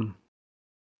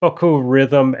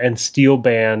Rhythm and Steel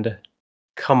Band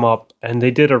come up, and they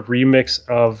did a remix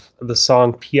of the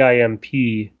song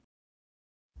PIMP,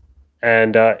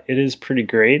 and it is pretty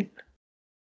great.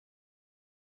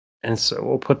 And so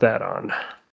we'll put that on.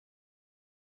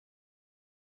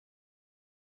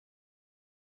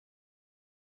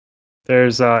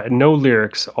 There's no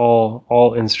lyrics,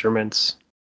 all instruments.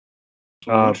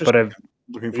 But I've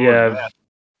looking forward to that.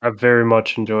 I very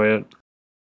much enjoy it.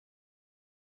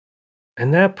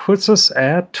 And that puts us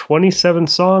at 27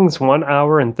 songs, 1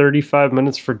 hour and 35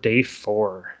 minutes for day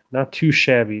 4. Not too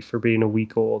shabby for being a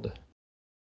week old.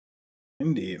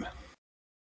 Indeed.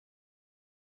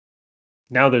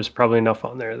 Now there's probably enough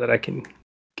on there that I can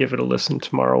give it a listen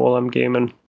tomorrow while I'm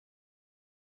gaming.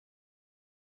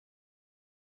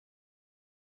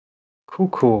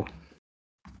 Cool.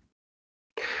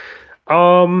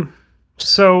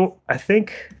 So I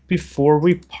think before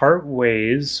we part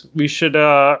ways, we should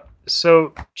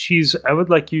so Cheese, I would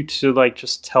like you to like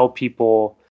just tell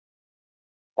people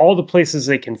all the places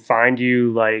they can find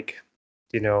you, like,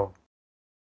 you know,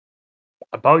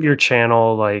 about your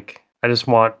channel. Like, I just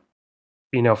want,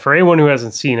 for anyone who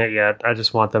hasn't seen it yet, I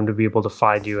just want them to be able to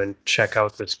find you and check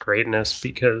out this greatness,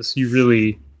 because you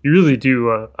really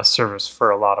do a service for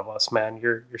a lot of us, man.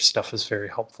 Your stuff is very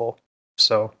helpful.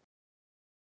 So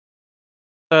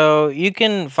you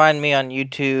can find me on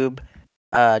YouTube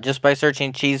just by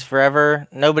searching Cheese Forever.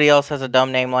 Nobody else has a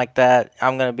dumb name like that.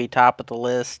 I'm gonna be top of the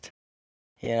list.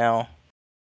 And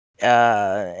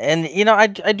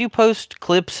I do post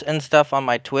clips and stuff on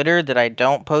my Twitter that I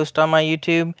don't post on my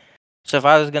YouTube. So if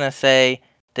I was gonna say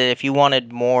that if you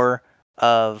wanted more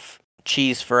of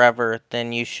Cheese Forever,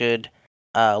 then you should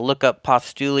look up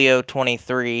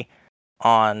Postulio23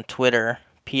 on Twitter.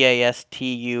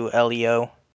 Pastuleo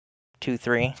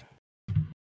 23.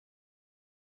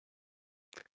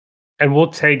 And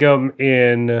we'll tag them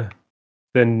in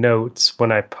the notes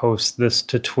when I post this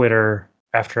to Twitter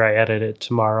after I edit it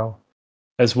tomorrow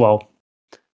as well.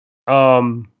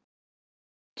 Do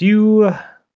you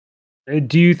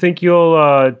think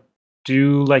you'll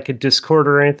do like a Discord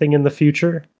or anything in the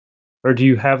future? Or do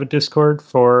you have a Discord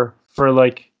for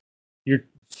like your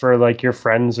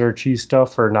friends or Cheese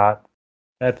stuff, or not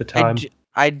at the time?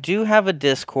 I do have a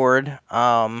Discord.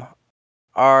 Our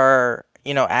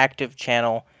active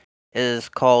channel is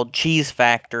called Cheese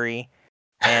Factory,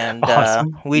 and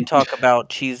Awesome. we talk about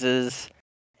cheeses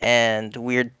and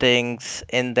weird things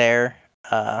in there.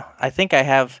 I think I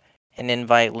have an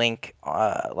invite link,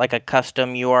 like a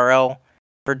custom URL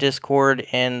for Discord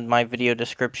in my video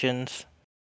descriptions.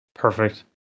 Perfect.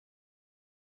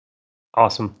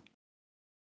 Awesome.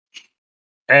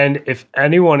 And if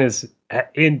anyone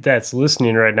that's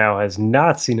listening right now has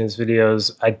not seen his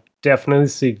videos, I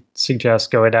definitely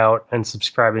suggest going out and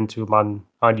subscribing to him on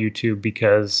YouTube,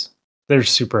 because they're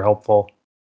super helpful,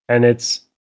 and it's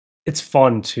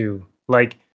fun too.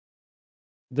 Like,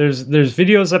 there's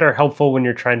videos that are helpful when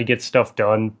you're trying to get stuff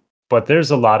done, but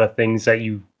there's a lot of things that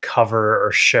you cover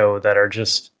or show that are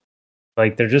just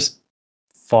like, they're just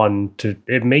fun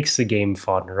it makes the game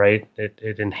fun, right?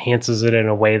 It enhances it in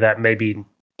a way that maybe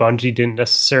Bungie didn't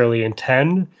necessarily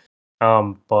intend.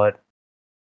 But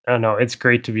I don't know, it's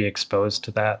great to be exposed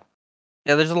to that.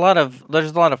 Yeah, there's a lot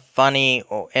of funny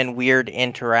and weird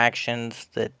interactions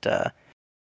that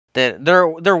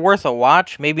they're worth a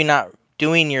watch. Maybe not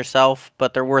doing yourself,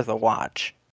 but they're worth a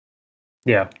watch.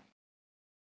 Yeah.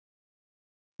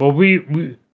 Well,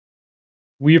 we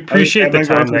appreciate I've the been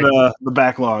going time through that the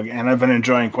backlog, and I've been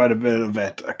enjoying quite a bit of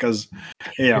it because,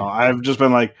 I've just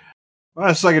been like, well,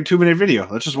 it's like a 2-minute video.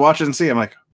 Let's just watch it and see. I'm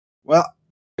like, well,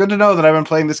 good to know that I've been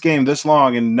playing this game this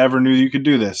long and never knew you could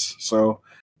do this. So,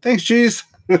 thanks, Cheese.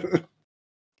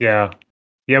 yeah.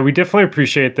 Yeah, we definitely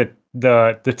appreciate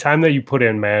the time that you put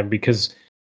in, man, because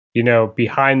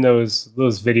behind those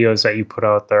videos that you put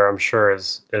out there, I'm sure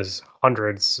is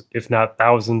hundreds, if not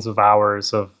thousands of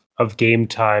hours of game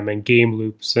time and game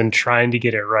loops and trying to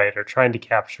get it right or trying to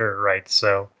capture it right.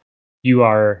 So you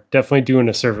are definitely doing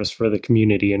a service for the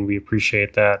community, and we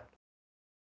appreciate that.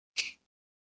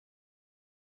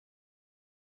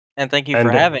 And thank you for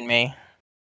And having me.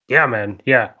 yeah, man.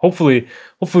 Yeah. Hopefully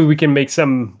we can make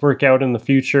some work out in the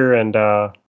future, and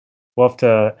we'll have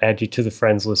to add you to the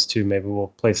friends list too. Maybe we'll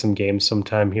play some games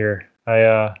sometime here.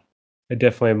 I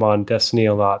definitely am on Destiny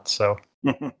a lot, so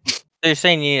They're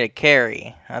saying you need a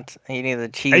carry. You need the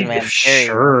cheese I man to carry you.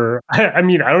 sure. I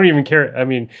mean, I don't even care. I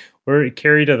mean, we're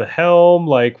carry to the helm,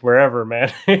 like wherever,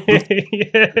 man.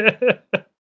 Yeah.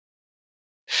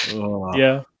 Ugh.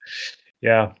 Yeah.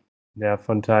 Yeah. Yeah,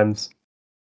 fun times.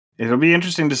 It'll be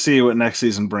interesting to see what next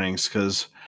season brings because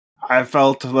I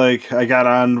felt like I got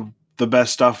on the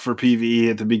best stuff for PvE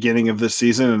at the beginning of this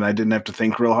season, and I didn't have to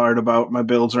think real hard about my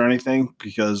builds or anything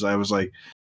because I was like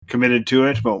committed to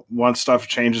it. But once stuff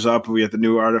changes up, we get the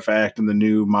new artifact and the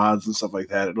new mods and stuff like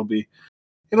that. It'll be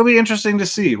interesting to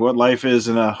see what life is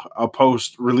in a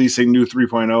post releasing new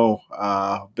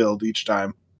 3.0 build each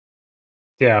time.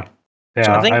 Yeah.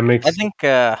 Yeah. I think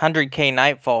 100K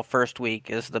Nightfall first week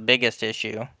is the biggest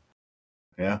issue.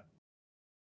 Yeah.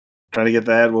 Trying to get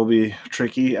that will be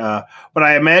tricky. But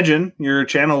I imagine your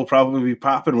channel will probably be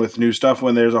popping with new stuff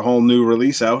when there's a whole new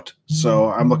release out. So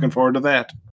I'm looking forward to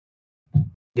that.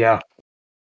 Yeah.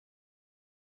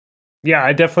 Yeah,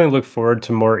 I definitely look forward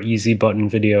to more easy button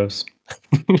videos.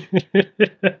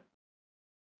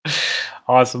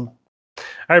 Awesome. All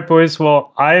right, boys.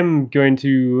 Well, I'm going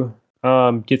to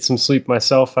get some sleep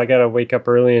myself. I gotta wake up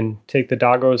early and take the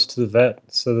doggos to the vet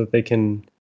so that they can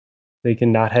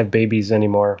not have babies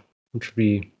anymore, which would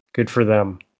be good for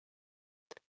them.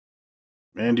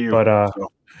 And you. But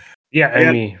So, yeah, and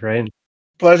yeah. me, right?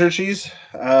 Pleasure, Cheese.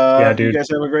 Yeah, You dude. guys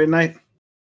have a great night.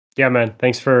 Yeah, man.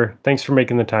 Thanks for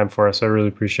making the time for us. I really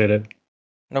appreciate it.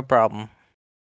 No problem.